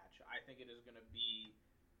that match. I think it is going to be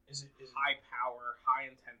high power, high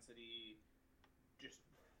intensity, just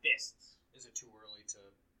fists. Is it too early to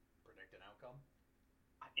predict an outcome?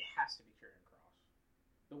 It has to be Karrion Kross.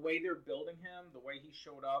 The way they're building him, the way he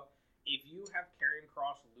showed up, if you have Karrion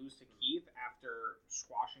Kross lose to Keith after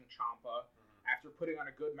squashing Ciampa, after putting on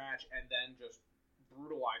a good match, and then just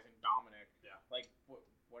brutalizing Dominik, like,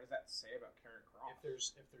 what does that say about Karrion Kross?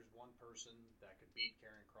 If there's one person that could beat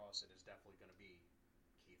Karrion Kross, it is definitely going to be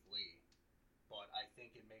Keith Lee. But I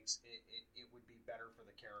think it makes it would be better for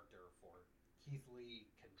the character for Keith Lee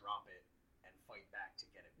can drop it and fight back to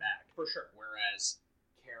get it back. For sure. Whereas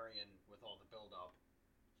Karrion, with all the build-up,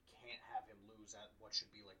 can't have him lose at what should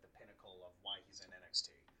be like the pinnacle of why he's in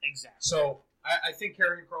NXT. Exactly. So I think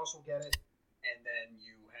Karrion Kross will get it, and then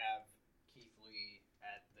you have Keith Lee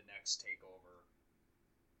at the next takeover.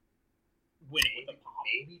 Win it with the pop.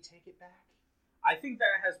 Maybe take it back. I think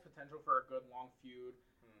that has potential for a good long feud.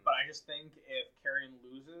 But I just think if Karrion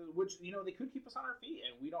loses, which, they could keep us on our feet,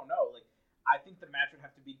 and we don't know. Like, I think the match would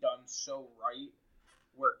have to be done so right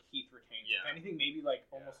where Keith retains. Yeah. If anything, maybe, like,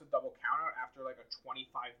 almost a double countout after, like, a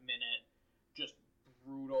 25-minute just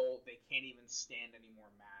brutal, they can't even stand anymore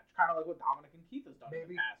match. Kind of like what Dominik and Keith has done in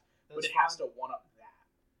the past. But it has to one-up that.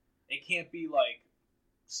 It can't be like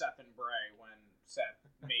Seth and Bray when Seth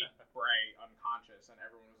made Bray unconscious and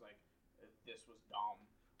everyone was like, this was dumb.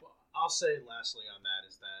 Well, I'll say lastly on that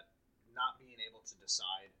is that not being able to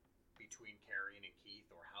decide between Karrion and Keith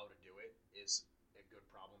or how to do it is a good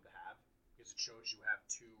problem to have because it shows you have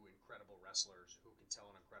two incredible wrestlers who can tell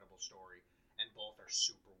an incredible story and both are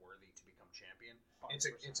super worthy to become champion. 100%.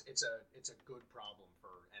 It's a good problem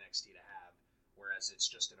for NXT to have, whereas it's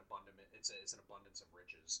just an abundance of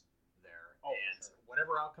riches there.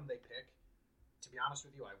 Whatever outcome they pick, to be honest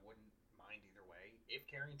with you, I wouldn't mind either way. If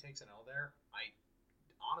Karrion takes an L there,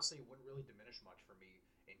 honestly, it wouldn't really diminish much for me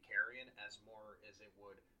in Karrion as more as it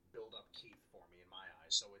would build up Keith for me in my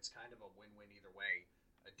eyes. So it's kind of a win-win either way.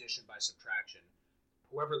 Addition by subtraction.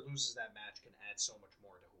 Whoever loses that match can add so much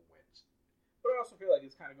more to who wins. But I also feel like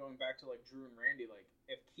it's kind of going back to like Drew and Randy. Like,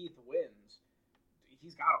 if Keith wins,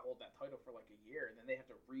 he's got to hold that title for like a year, and then they have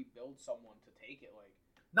to rebuild someone to take it. Like,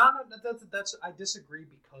 that's I disagree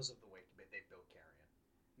because of the way they built Karrion.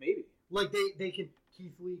 Maybe like they can.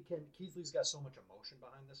 Keith Lee's got so much emotion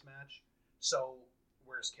behind this match. So,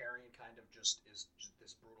 whereas Karrion kind of just is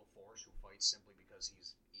this brutal force who fights simply because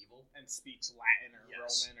he's evil. And speaks Latin or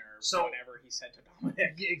Roman or whatever he said to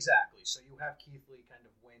Dominik. Exactly. So you have Keith Lee kind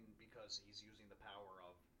of win because he's using the power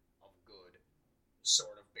of good,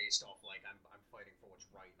 sort of based off like, I'm fighting for what's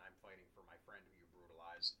right and I'm fighting for my friend who you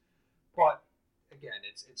brutalized. But, again,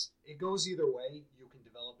 it goes either way. You can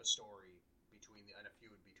develop a story and a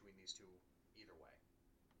feud between these two either way.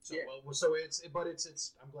 So,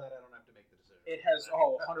 I'm glad I don't have to make the decision. It has,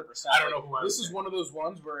 100%. I don't know who This is one of those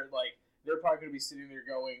ones where, like, they're probably going to be sitting there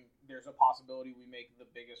going, there's a possibility we make the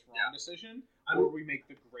biggest wrong decision, or we make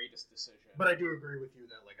the greatest decision. But I do agree with you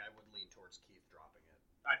that I would lean towards Keith dropping it.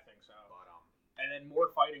 I think so. But and then more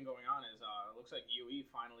fighting going on is it looks like UE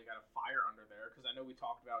finally got a fire under there, because I know we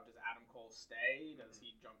talked about, does Adam Cole stay? Does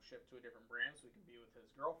he jump ship to a different brand so he can be with his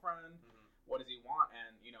girlfriend? What does he want?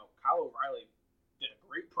 And Kyle O'Reilly did a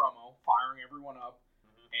great promo, firing everyone up,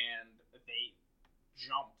 and they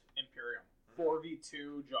jumped Imperium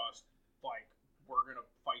 4v2, just like, we're gonna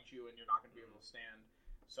fight you and you're not gonna be able to stand.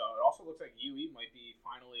 So it also looks like UE might be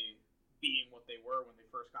finally being what they were when they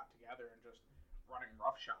first got together and just running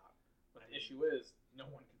roughshod. But the issue is, no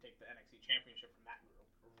one can take the NXT Championship from that group.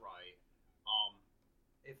 Right.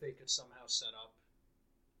 If they could somehow set up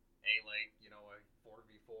a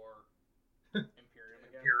 4v4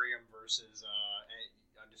 Imperium versus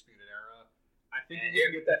Undisputed Era. I think if we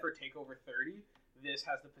can get that for TakeOver 30, this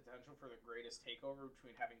has the potential for the greatest takeover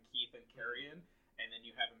between having Keith and Karrion, and then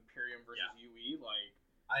you have Imperium versus UE.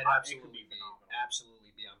 I'd absolutely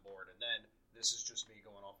be on board. And then, this is just me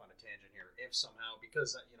going off on a tangent here. If somehow,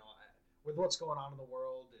 because, with what's going on in the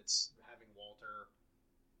world, it's having Walter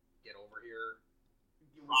get over here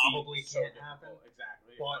probably can't happen.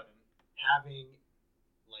 Exactly. But having,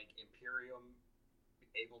 Imperium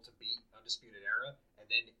able to beat Undisputed Era, and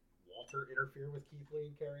then Walter interfere with Keith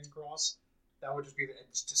Lee and Karrion Kross, that would just be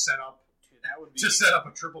to set up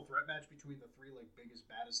a triple threat match between the three biggest,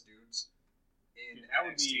 baddest dudes in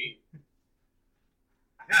NXT.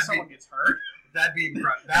 I think someone gets hurt. That'd be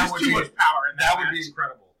incredible. That would be much power in that would be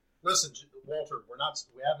incredible. Listen, Walter,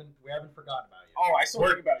 we haven't forgotten about you. Oh, I still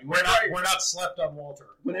think about you. We're not slept on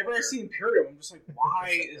Walter. Whenever I see Imperium, I'm just like,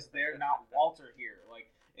 why is there not Walter here?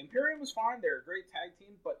 Imperium is fine; they're a great tag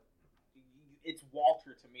team, but it's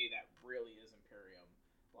Walter to me that really is Imperium.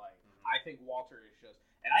 I think Walter is just,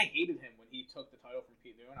 and I hated him when he took the title from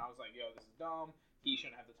Pete Dunne. I was like, yo, this is dumb. He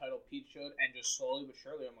shouldn't have the title. Pete should. And just slowly but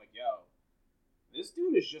surely, I'm like, yo, this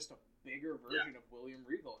dude is just a bigger version of William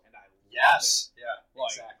Regal, and I love it. Yeah,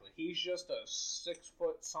 exactly. He's just a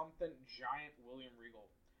 6-foot-something giant William Regal.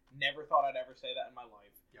 Never thought I'd ever say that in my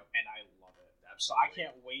life, and I love it. Absolutely. So I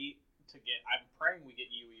can't wait to get. I'm praying we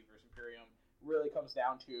get UE versus Imperium. Really comes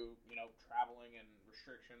down to traveling and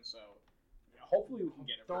restrictions. So hopefully we can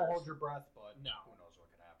get it. Don't hold your breath, but no, who knows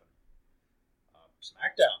what could happen.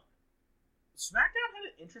 SmackDown. SmackDown had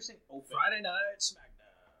an interesting open. Friday night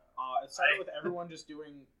SmackDown. It started with everyone just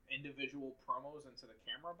doing individual promos into the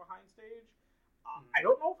camera behind stage. I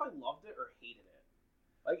don't know if I loved it or hated it.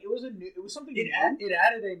 It was something. It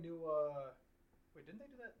added a new. Wait, didn't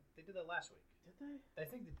they do that? They did that last week. Did they? I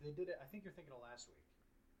think they did it. I think you're thinking of last week.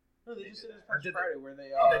 No, they just did it past Friday, where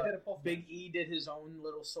they did it both. Big E did his own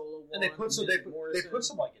little solo one, and they put some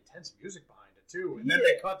intense music behind it too, and then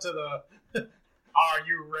they cut to the. Are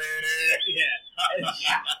you ready?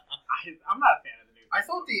 Yeah. I'm not a fan of the new. I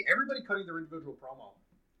thought everybody cutting their individual promo.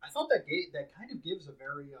 I thought that kind of gives a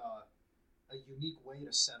very a unique way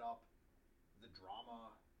to set up the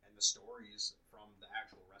drama and the stories from the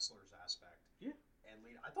actual wrestlers aspect. Yeah. And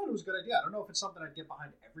I thought it was a good idea. I don't know if it's something I'd get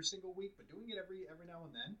behind every single week, but doing it every now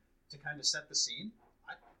and then to kind of set the scene,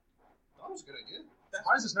 I thought it was a good idea.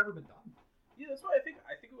 Surprised it's never been done. Yeah, that's why I think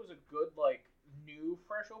it was a good new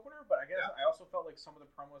fresh opener. But I guess I also felt like some of the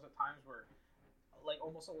promos at times were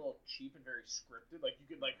almost a little cheap and very scripted. You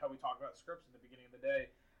could how we talk about scripts in the beginning of the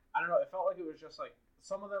day. I don't know. It felt like it was just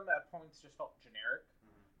some of them at points just felt generic.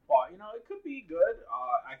 But it could be good.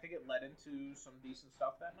 I think it led into some decent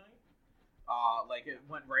stuff that night. It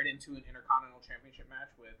went right into an Intercontinental Championship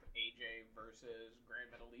match with AJ versus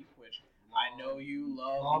Grand Metalik, which I know you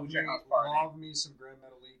love. Love me some Grand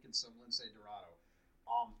Metalik and some Lince Dorado.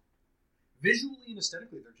 Visually and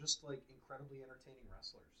aesthetically, they're just incredibly entertaining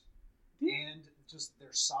wrestlers. And just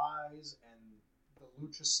their size and the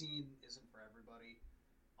lucha scene isn't for everybody.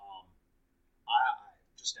 I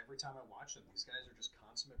just every time I watch them, these guys are just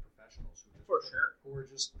consummate professionals who are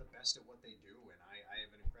just the best at what they do, and I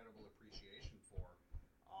have an incredible appreciation for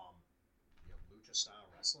lucha style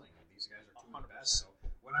wrestling. And these guys are two of the best. So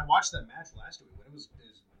when I watched that match last week, when it was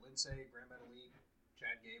Lince, Grand Metalik,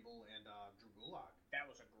 Chad Gable, and Drew Gulak, that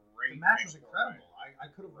was a great. The match was incredible. I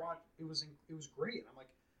could have watched. It was great. And I'm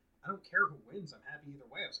like, I don't care who wins. I'm happy either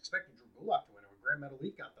way. I was expecting Drew Gulak to win, and when Grand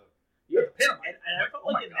Metalik got the pin, and I felt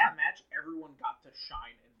in that match, everyone got to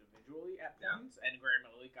shine individually at points, and Grand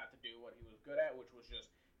Metalik got to do what he was good at, which was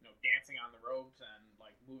just dancing on the ropes and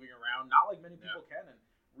moving around, not like many people can. And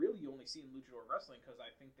really, you only see in luchador wrestling because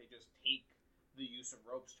I think they just take the use of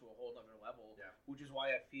ropes to a whole other level, which is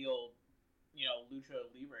why I feel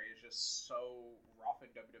lucha libre is just so rough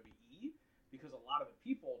in WWE, because a lot of the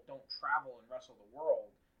people don't travel and wrestle the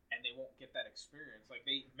world, and and they won't get that experience. Like,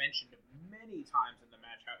 they mentioned many times in the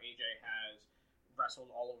match how AJ has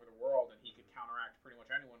wrestled all over the world, and he could counteract pretty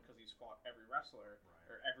much anyone because he's fought every wrestler,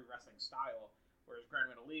 or every wrestling style. Whereas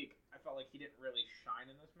Grand Metalik, I felt like he didn't really shine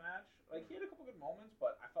in this match. Like, he had a couple good moments,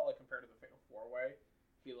 but I felt like compared to the Fatal 4-Way,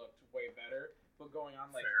 he looked way better. But going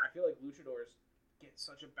on, like, I feel like luchadors get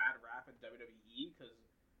such a bad rap in WWE because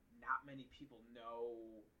not many people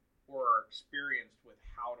know or are experienced with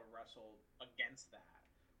how to wrestle against that.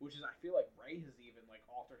 Which is, I feel like Ray has even, like,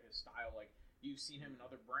 altered his style. Like, you've seen him in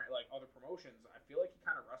other other promotions. I feel like he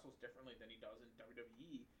kind of wrestles differently than he does in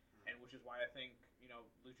WWE, and which is why I think,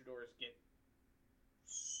 luchadors get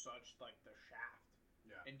such, like, the shaft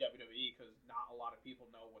in WWE because not a lot of people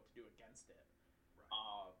know what to do against it.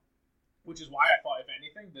 Right. Which is why I thought, if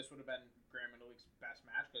anything, this would have been Grand Metalik's best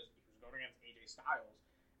match because he was going against AJ Styles,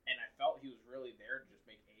 and I felt he was really there to just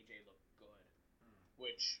make AJ look good.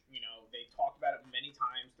 Which, they talked about it many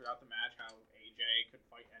times throughout the match, how AJ could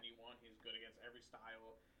fight anyone. He was good against every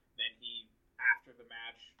style. Then he, after the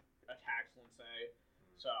match, attacks Lindsay.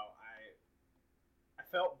 So I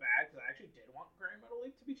felt bad because I actually did want Grand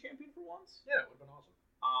Metalik to be champion for once. Yeah, it would have been awesome.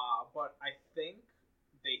 But I think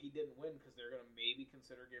he didn't win because they're going to maybe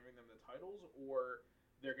consider giving them the titles, or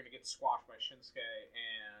they're going to get squashed by Shinsuke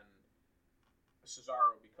and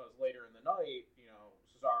Cesaro because later in the night,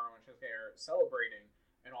 Cesaro and Shinsuke are celebrating,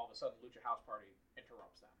 and all of a sudden Lucha House Party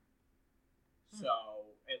interrupts them.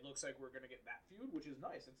 So it looks like we're going to get that feud, which is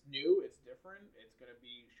nice. It's new, it's different, it's going to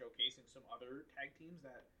be showcasing some other tag teams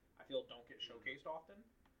that I feel don't get showcased often.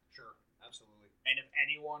 Sure, absolutely. And if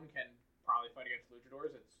anyone can probably fight against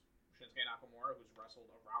luchadors, it's Shinsuke Nakamura, who's wrestled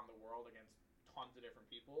around the world against tons of different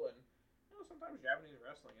people, and sometimes Japanese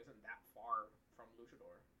wrestling isn't that far from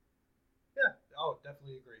luchador. Yeah,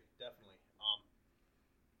 definitely agree, definitely.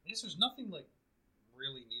 I guess there's nothing like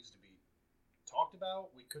really needs to be talked about.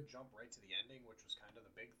 We could jump right to the ending, which was kind of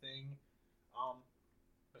the big thing.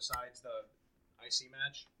 Besides the IC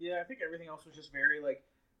match. Yeah, I think everything else was just very like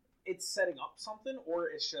it's setting up something, or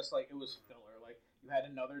it's just like it was filler. Like you had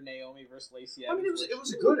another Naomi versus Lacey Evans. I mean, it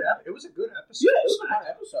was a good episode. Yeah, it was a fun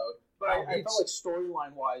episode. But I felt like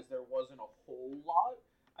storyline wise, there wasn't a whole lot.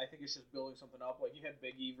 I think it's just building something up. Like you had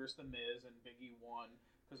Big E versus The Miz, and Big E won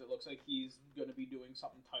because it looks like he's going to be doing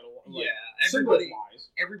something title. Like,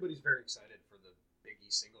 everybody's very excited for the Big E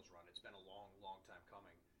singles run. It's been a long, long time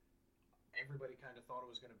coming. Everybody kind of thought it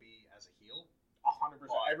was going to be as a heel. 100%.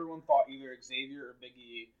 Everyone thought either Xavier or Big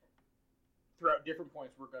E, throughout different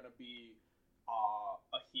points, were going to be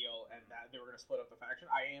a heel, and that they were going to split up the faction.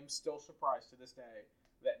 I am still surprised to this day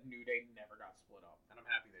that New Day never got split up, and I'm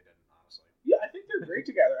happy they didn't. Honestly, yeah, I think they're great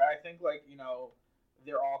together. I think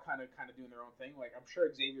they're all kind of doing their own thing. Like I'm sure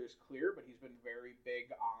Xavier is clear, but he's been very big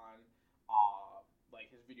on like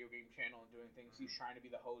his video game channel and doing things. He's trying to be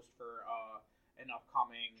the host for an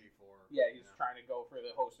upcoming G4. Yeah, he's trying to go for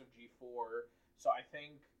the host of G4. So I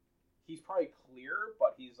think he's probably clear,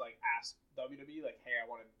 but he's like asked WWE like, "Hey, I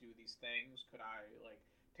want to do these things. Could I like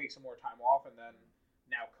take some more time off?" And then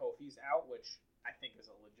now Kofi's out, which I think is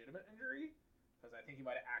a legitimate injury because I think he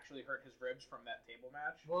might have actually hurt his ribs from that table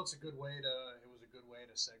match. Well, it was a good way to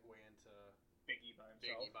segue into Big E by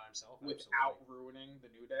himself without ruining the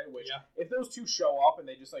New Day. Which if those two show up and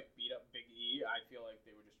they just like beat up Big E, I feel like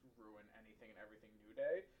they would just ruin anything and everything New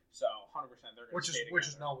Day. So 100% they're going to stay together.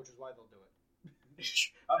 Which is why they'll do it.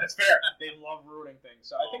 That's fair. They love ruining things.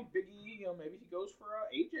 So I think Big E, maybe he goes for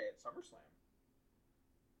AJ at SummerSlam.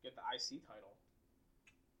 Get the IC title.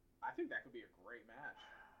 I think that could be a great match.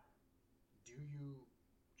 Do you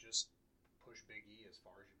just push Big E as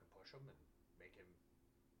far as you can push him and make him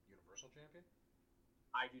Universal Champion?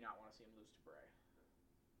 I do not want to see him lose to Bray.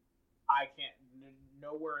 I can't.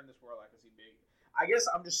 Nowhere in this world I can see Big. I guess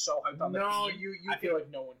I'm just so hyped on the team. I feel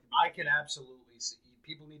like no one can. I can absolutely see.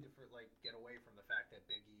 People need to get away from the fact that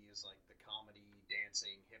Big E is like the comedy,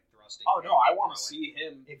 dancing, hip thrusting. Oh no, I want to see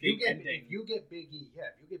him. If you get Big E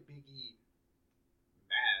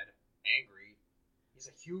mad, angry,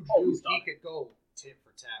 he's a huge dude. He could go tit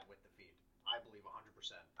for tat with the Fiend. I believe 100%.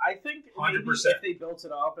 I think 100%. If they built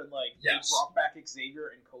it up and like they brought back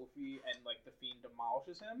Xavier and Kofi and like the Fiend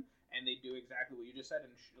demolishes him and they do exactly what you just said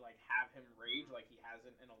and like have him rage like he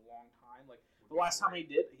hasn't in a long time. Like the last time he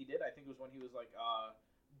did I think it was when he was like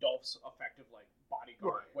Dolph's effective like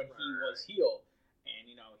bodyguard when he was heel, and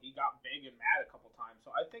he got big and mad a couple times.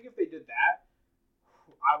 So I think if they did that,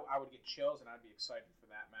 I would get chills and I'd be excited for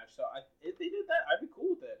that match. So if they did that, I'd be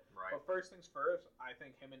cool with it. Right. But first things first, I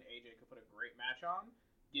think him and AJ could put a great match on.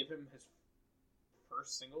 Give him his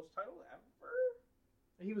first singles title ever.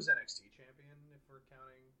 He was NXT champion if we're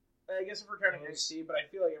counting. I guess if we're counting NXT, but I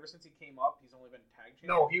feel like ever since he came up, he's only been tag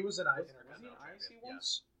champion. No, he was an Intercontinental champion.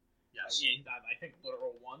 Yes. Yes. I think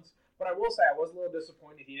literal once. But I will say I was a little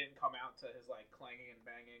disappointed he didn't come out to his like clanging and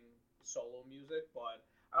banging solo music. But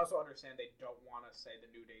I also understand they don't want to say the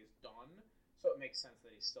New Day's done, so it makes sense that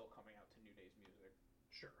he's still coming out to New Day's music.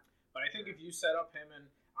 Sure. But I think if you set up him and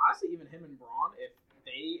honestly even him and Braun, if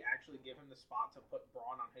they actually give him the spot to put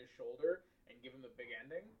Braun on his shoulder and give him the big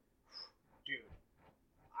ending, dude,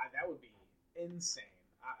 that would be insane.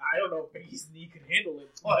 I don't know if Biggie's knee could handle it,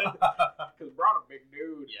 but because Braun a big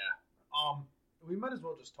dude. Yeah. We might as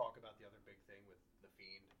well just talk about the other big thing with The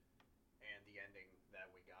Fiend and the ending that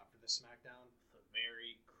we got for the SmackDown. The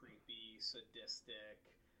very creepy, sadistic.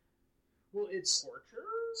 Well, it's torture.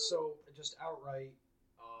 So just outright,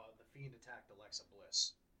 The Fiend attacked Alexa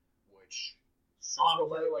Bliss, which on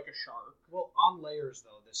like a shark. Well, on layers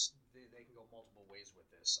though, they can go multiple ways with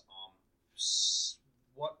this.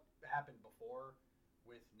 What happened before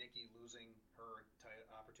with Nikki losing her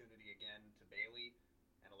opportunity again to Bayley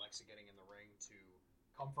and Alexa getting in the ring to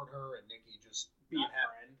comfort her and Nikki just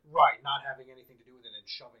not having anything to do with it and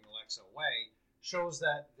shoving Alexa away shows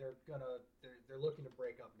that they're looking to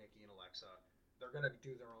break up Nikki and Alexa. They're gonna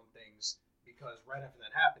do their own things because right after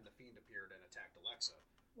that happened, the Fiend appeared and attacked Alexa.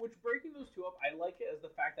 Which, breaking those two up, I like it as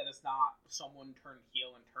the fact that it's not someone turned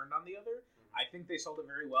heel and turned on the other. Mm-hmm. I think they sold it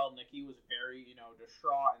very well. Nikki was very,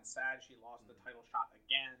 distraught and sad. She lost the title shot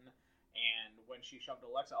again. And when she shoved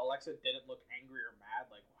Alexa didn't look angry or mad.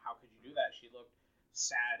 Like, how could you do that? She looked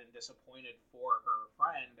sad and disappointed for her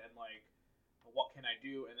friend and, like, what can I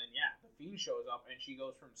do? And then, the Fiend shows up and she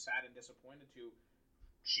goes from sad and disappointed to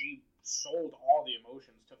she sold all the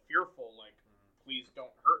emotions to fearful, like, please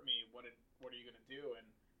don't hurt me. What are you going to do? And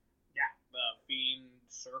the Fiend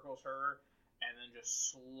circles her and then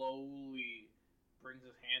just slowly brings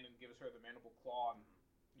his hand and gives her the mandible claw. And,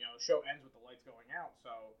 the show ends with the lights going out.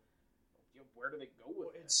 So, where do they go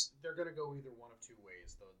with it? They're going to go either one of two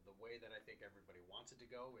ways. The way that I think everybody wants it to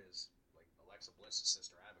go is, like, Alexa Bliss's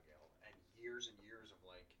Sister Abigail. And years of,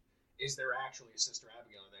 like, is there actually a Sister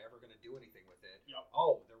Abigail? Are they ever going to do anything with it? Yep.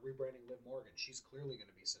 Oh, they're rebranding Liv Morgan. She's clearly going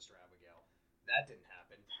to be Sister Abigail. That didn't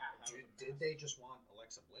happen. Did they just want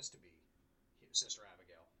Alexa Bliss to be Sister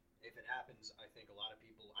Abigail? If it happens, I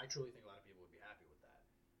truly think a lot of people would be happy with that.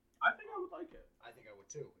 I think I would like it. I think I would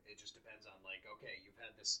too. It just depends on, like, okay, you've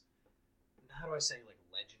had this, how do I say, like,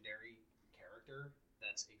 legendary character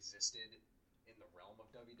that's existed in the realm of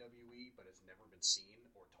WWE, but has never been seen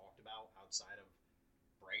or talked about outside of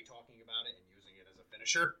Bray talking about it and using it as a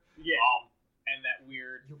finisher. Yeah. And that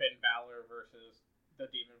weird Finn Balor versus the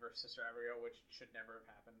Demon versus Sister Abigail, which should never have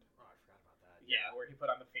happened. Oh, I forgot about that. Yeah, where he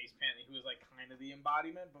put on the face paint and he was, like, kind of the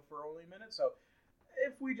embodiment, but for only a minute. So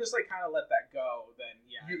if we just, like, kind of let that go, then,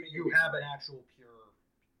 you have an actual pure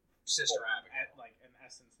Sister Abigail. Like, an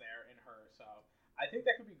essence there in her. So I think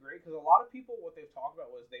that could be great, because a lot of people, what they've talked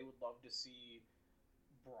about was they would love to see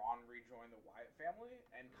Braun rejoin the Wyatt family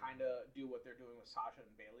and kind of do what they're doing with Sasha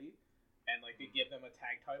and Bayley. And, like, they give them a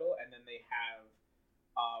tag title, and then they have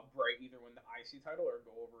Bray either win the IC title or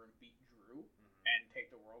go over and beat Drew and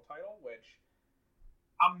take the world title, which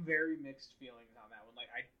I'm very mixed feelings on that one.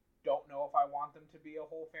 Like, I don't know if I want them to be a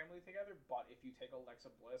whole family together, but if you take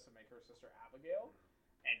Alexa Bliss and make her Sister Abigail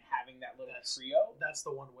and having that little trio. That's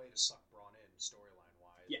the one way to suck Braun in,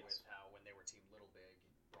 storyline-wise, with how when they were Team Little Big,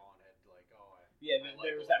 Braun had, like,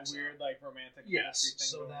 there was that weird, like, romantic chemistry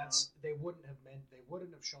thing so going that's, on. They wouldn't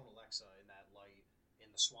have shown Alexa in that light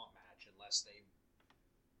in the Swamp match unless they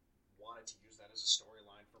wanted to use that as a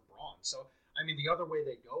storyline for Braun. So, I mean, the other way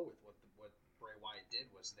they go with what Bray Wyatt did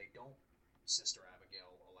was they don't Sister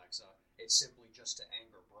Abigail Alexa. It's simply just to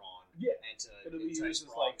anger Braun. Yeah. And to entice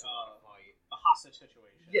Braun like to want to fight. A hostage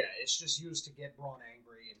situation. Yeah, it's just used to get Braun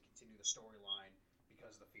angry and continue the storyline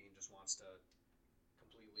because the Fiend just wants to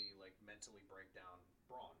completely, like, mentally break down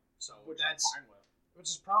Braun. So which that's I'm fine with. Which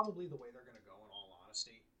is probably the way they're going to go, in all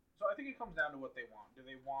honesty. So I think it comes down to what they want. Do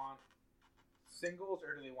they want singles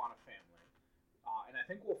or do they want a family? And I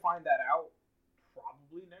think we'll find that out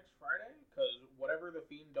probably next Friday, because whatever the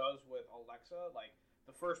Fiend does with Alexa, like,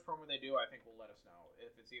 the first promo they do, I think will let us know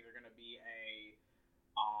if it's either going to be a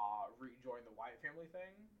rejoin the Wyatt family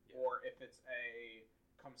thing, or if it's a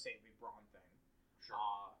come save me Braun thing. Sure.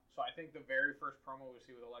 So I think the very first promo we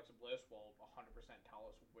see with Alexa Bliss will 100% tell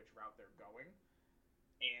us which route they're going,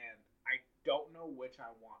 and I don't know which I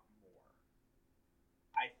want more.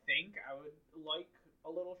 I think I would like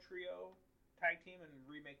a little trio tag team and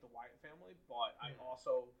remake the Wyatt family, but I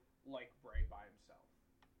also like Bray by himself.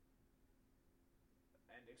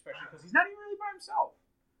 And especially because he's not even really by himself.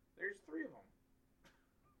 There's three of them.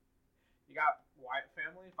 You got Wyatt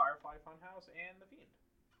family, Firefly Funhouse, and The Fiend.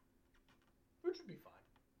 Which would be fine.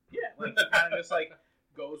 Yeah, like he kind of just like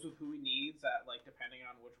goes with who he needs at like depending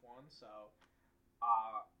on which one. So,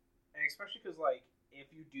 and especially because like if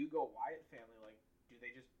you do go Wyatt family, like do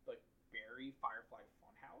they just like bury Firefly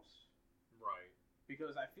Funhouse? Right.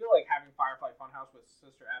 Because I feel like having Firefly Funhouse with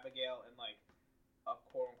Sister Abigail and like a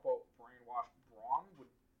quote unquote brainwashed Braun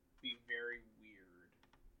would be very weird.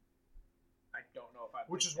 I don't know if I.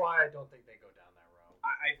 Which is why I don't think they go down that route.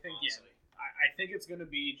 I think honestly. I think it's gonna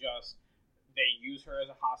be just. They use her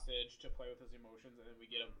as a hostage to play with his emotions, and then we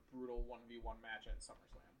get a brutal 1v1 match at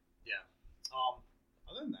SummerSlam. Yeah.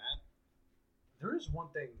 Other than that, there is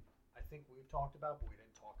one thing I think we've talked about, but we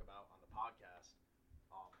didn't talk about on the podcast.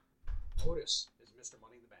 Otis is Mr.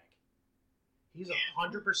 Money in the Bank. He's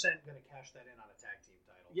 100% going to cash that in on a tag team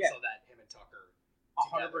title, so that him and Tucker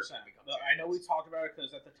 100%. I know we talked about it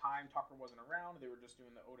because at the time Tucker wasn't around. They were just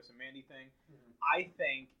doing the Otis and Mandy thing. Mm-hmm. I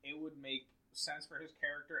think it would make sense for his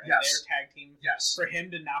character and their tag team for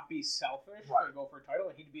him to not be selfish to go for a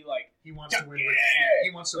title, and he'd be like he wants to win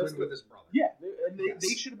with his brother. Yeah, and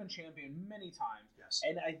they should have been champion many times. Yes,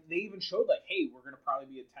 and they even showed like, hey, we're gonna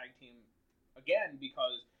probably be a tag team again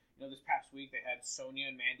because this past week they had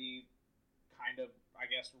Sonya and Mandy kind of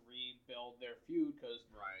I guess rebuild their feud because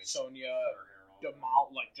Sonya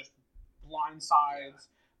just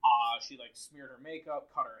blindsides. She like smeared her makeup,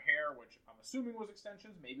 cut her hair, which I'm assuming was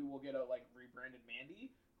extensions. Maybe we'll get a like rebranded Mandy.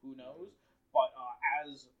 Who knows? But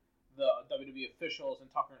as the WWE officials and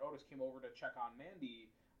Tucker and Otis came over to check on Mandy,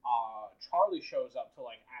 Charlie shows up to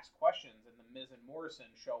like ask questions, and the Miz and Morrison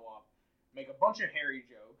show up, make a bunch of hairy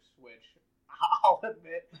jokes, which I'll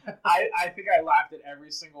admit I think I laughed at every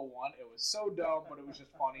single one. It was so dumb, but it was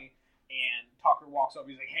just funny. And Tucker walks up,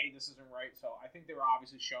 he's like, "Hey, this isn't right." So I think they were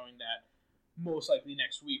obviously showing that. Most likely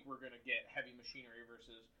next week we're going to get Heavy Machinery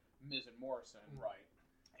versus Miz and Morrison. Right.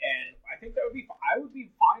 And I think I would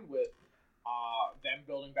be fine with them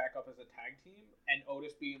building back up as a tag team and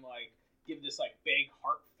Otis being like, give this like big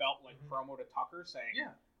heartfelt like promo to Tucker saying,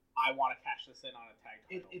 I want to cash this in on a tag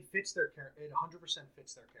title. It fits their character. It 100%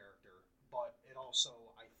 fits their character, but it also,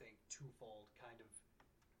 I think, twofold kind of.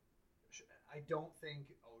 I don't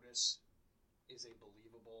think Otis is a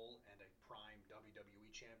believable and a prime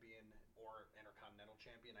WWE champion or Intercontinental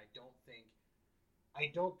champion. I don't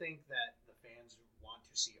think that the fans want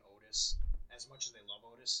to see Otis as much as they love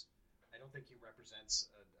Otis. I don't think he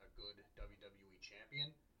represents a good WWE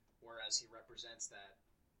champion, whereas he represents that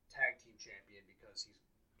tag team champion because he's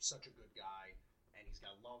such a good guy and he's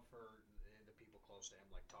got love for the people close to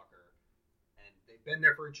him like Tucker, and they've been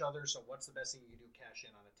there for each other. So what's the best thing you can do? Cash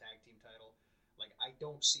in on a tag team title. Like, I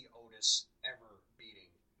don't see Otis ever beating,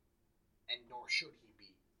 and nor should he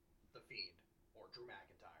beat, The Fiend or Drew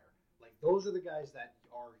McIntyre. Like, those are the guys that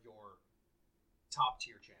are your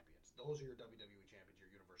top-tier champions. Those are your WWE champions, your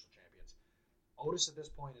Universal champions. Otis, at this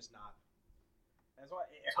point, is not. That's why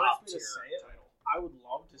it hurts me to say it. Title. I would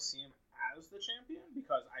love to see him as the champion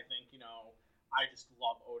because I think, I just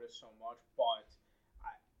love Otis so much, but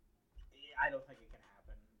I don't think it can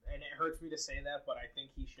happen. And it hurts me to say that, but I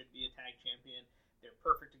think he should be a tag champion. They're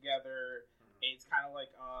perfect together. Mm-hmm. It's kind of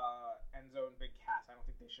like Enzo and Big Cass. I don't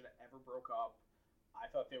think they should have ever broke up.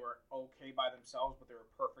 I thought they were okay by themselves, but they were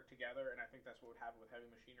perfect together, and I think that's what would happen with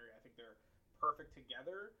Heavy Machinery. I think they're perfect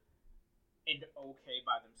together and okay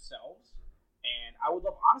by themselves. And I would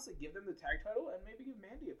love, honestly, give them the tag title and maybe give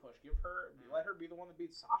Mandy a push. Let her be the one that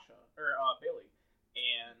beats Sasha or Bayley,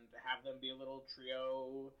 and have them be a little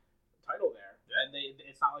trio title there. Yeah. And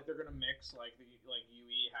it's not like they're gonna mix like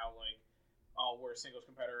UE, how like we're a singles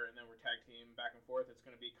competitor and then we're tag team back and forth. It's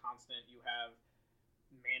gonna be constant. You have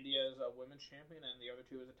Mandy as a women's champion and the other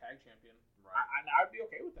two as a tag champion. Right. I'd be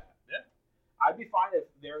okay with that. Yeah. I'd be fine if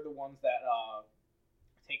they're the ones that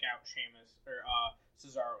take out Sheamus or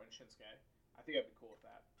Cesaro and Shinsuke. I think I'd be cool with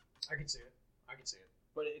that. I can see it.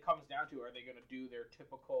 But it comes down to, are they going to do their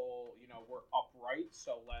typical, we're upright,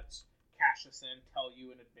 so let's cash this in, tell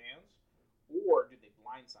you in advance, or do they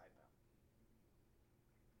blindside them?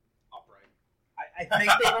 Upright. I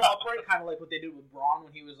think they were upright, kind of like what they did with Braun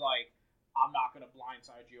when he was like, I'm not going to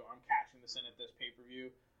blindside you, I'm cashing this in at this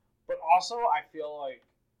pay-per-view. But also, I feel like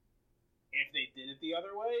if they did it the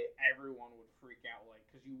other way, everyone would freak out,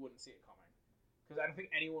 because you wouldn't see it coming. Because I don't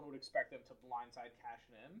think anyone would expect them to blindside cash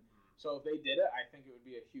it in. So if they did it, I think it would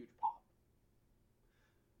be a huge pop.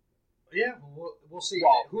 Yeah, we'll see.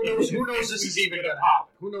 Well, who knows this is even going to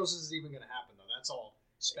happen? Who knows this is even going to happen, though? That's all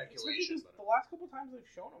speculation. The last couple of times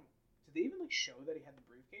they've shown him, did they even show that he had the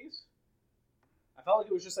briefcase? I felt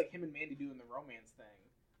like it was just him and Mandy doing the romance thing.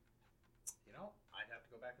 I'd have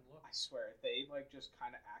to go back and look. I swear, if they like just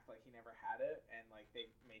kind of act like he never had it, and like they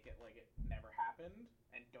make it like it never happened,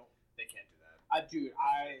 and don't, they can't do that. Dude,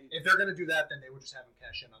 if they're gonna do that, then they would just have him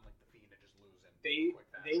cash in on like the Fiend and just lose in quick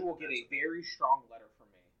fashion. They will get a very strong letter from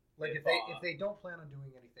me. Like if they don't plan on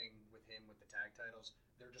doing anything with him with the tag titles,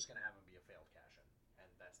 they're just gonna have him be a failed cash in, and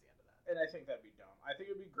that's the end of that. And I think that'd be dumb. I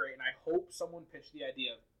think it'd be great, and I hope someone pitched the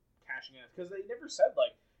idea of cashing in, because they never said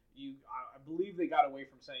like. I believe they got away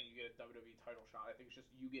from saying you get a WWE title shot. I think it's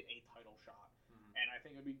just you get a title shot. Mm-hmm. And I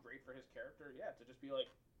think it would be great for his character, to just be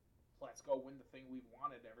like, let's go win the thing we've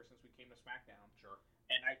wanted ever since we came to SmackDown. Sure.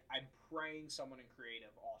 And I'm praying someone in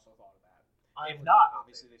creative also thought of that. If not,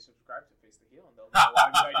 obviously they subscribe to Face the Heel, and they'll have a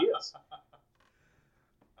lot of good ideas.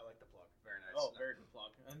 I like the plug. Very nice. Oh, very good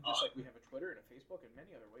plug. And just like we have a Twitter and a Facebook and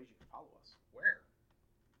many other ways you can follow us. Where?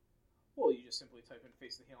 Well, you just simply type in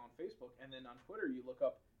Face the Heel on Facebook, and then on Twitter you look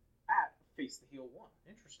up at Face the Heel 1.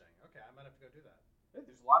 Interesting. Okay, I might have to go do that. Yeah,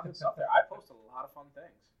 there's a lot of good stuff there. I post a lot of fun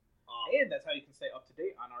things. And that's how you can stay up to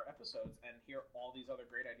date on our episodes and hear all these other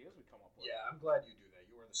great ideas we come up with. Yeah, I'm glad you do that.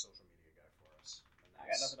 You are the social media guy for us. I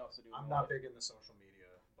got nothing else to do. I'm not big in the social media,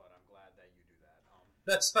 but I'm glad that you do that.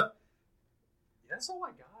 That's all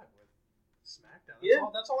I got with SmackDown.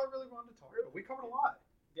 That's all I really wanted to talk about. We covered a lot.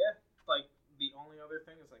 Yeah, like the only other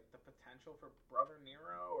thing is like the potential for Brother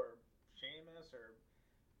Nero or Sheamus or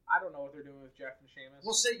I don't know what they're doing with Jeff and Sheamus.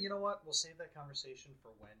 We'll say, you know what? We'll save that conversation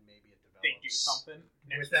for when maybe it develops. They do something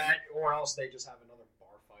with that, or else they just have another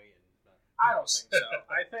bar fight. And I don't think so.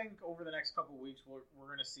 I think over the next couple of weeks we're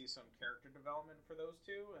going to see some character development for those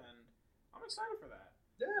two, and I'm excited for that.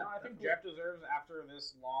 Yeah, I think Jeff deserves, after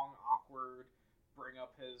this long, awkward, bring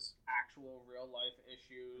up his actual real life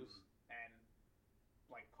issues and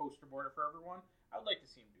like poster board it for everyone. I'd like to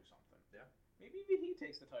see him do something. Yeah, maybe even he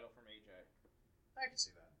takes the title from AJ. I can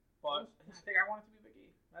see that. But I think I want it to be Big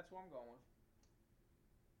E. That's who I'm going with.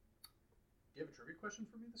 Do you have a trivia question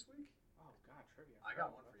for me this week? Oh, God, trivia. I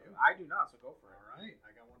got one for you. I do not, so go for it. All right,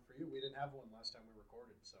 I got one for you. We didn't have one last time we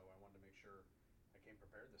recorded, so I wanted to make sure I came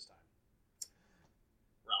prepared this time.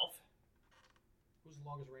 Ralph, who's the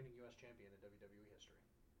longest reigning U.S. champion in WWE history?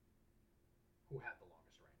 Who had the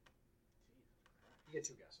longest reign? Jesus Christ. You get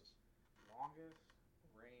two guesses. Longest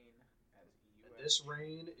reign as U.S. And this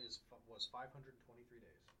reign was 523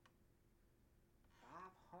 days.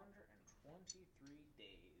 523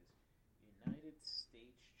 days. United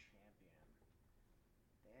States champion.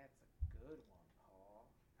 That's a good one, Paul.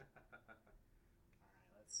 Alright,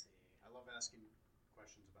 let's see. I love asking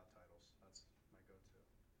questions about titles. That's my go-to.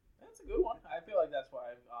 That's a good one. I feel like that's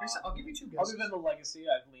why I'll give you two guesses. Other than the legacy,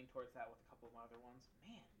 I've leaned towards that with a couple of my other ones.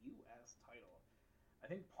 Man, U.S. title. I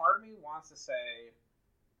think part of me wants to say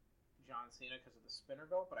John Cena because of the spinner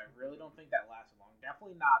belt, but I really don't think that lasted long.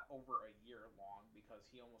 Definitely not over a year long because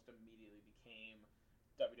he almost immediately became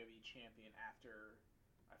WWE champion after,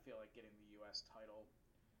 I feel like, getting the U.S. title.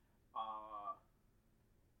 I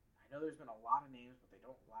know there's been a lot of names, but they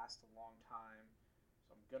don't last a long time,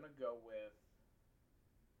 so I'm going to go with...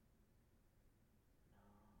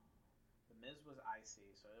 The Miz was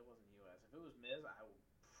IC, so it wasn't U.S. If it was Miz, I would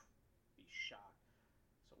be shocked.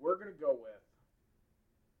 So we're going to go with...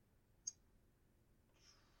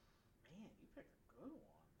 Man, you picked a good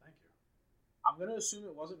one. Thank you. I'm going to assume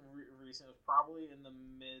it wasn't recent. It was probably in the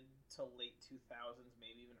mid to late 2000s,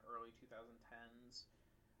 maybe even early 2010s.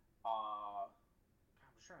 I'm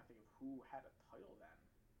just trying to think of who had a title then.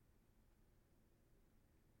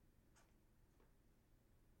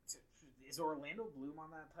 Is Orlando Bloom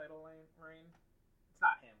on that title reign? It's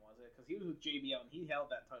not him, was it? Because he was with JBL, and he held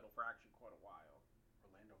that title for actually quite a while.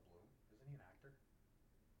 Orlando Bloom? Isn't he an actor?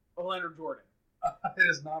 Orlando Jordan. It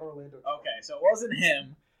is not Orlando Jordan. Okay, so it wasn't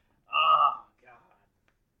him. Oh, God.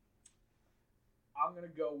 I'm going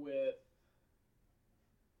to go with...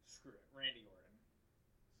 Screw it. Randy Orton.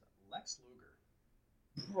 Lex Luger.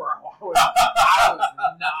 Bro, I was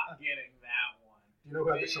not getting that one. Do you know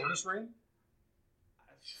who had the shortest reign?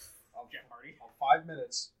 Jeff Hardy. 5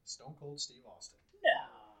 minutes, Stone Cold Steve Austin. No.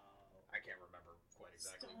 I can't remember quite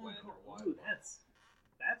exactly Stone when Cold. or what. Ooh, that's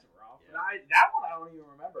rough. Yeah. But that one I don't even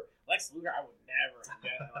remember. Lex Luger, I would never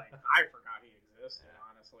forget. I forgot he existed. Yeah.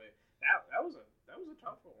 Honestly, that was a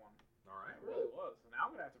tough one. All right, it really was. So now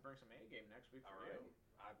I'm gonna have to bring some A game next week for you.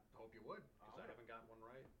 I hope you would, because I haven't gotten one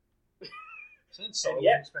right. So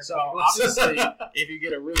obviously, if you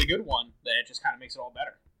get a really good one, then it just kind of makes it all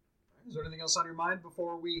better. Is there anything else on your mind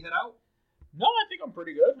before we head out? No, I think I'm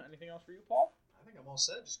pretty good. Anything else for you, Paul? I think I'm all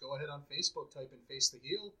set. Just go ahead on Facebook, type in Face the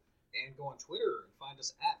Heel, and go on Twitter and find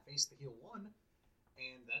us at Face the Heel 1.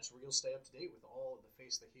 And that's where you'll stay up to date with all of the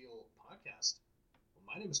Face the Heel podcast. Well,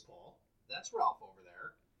 my name is Paul. That's Ralph over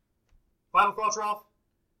there. Final thoughts, Ralph?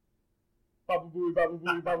 Baba Booey, Baba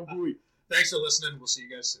Booey, Baba Booey. Thanks for listening. We'll see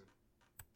you guys soon.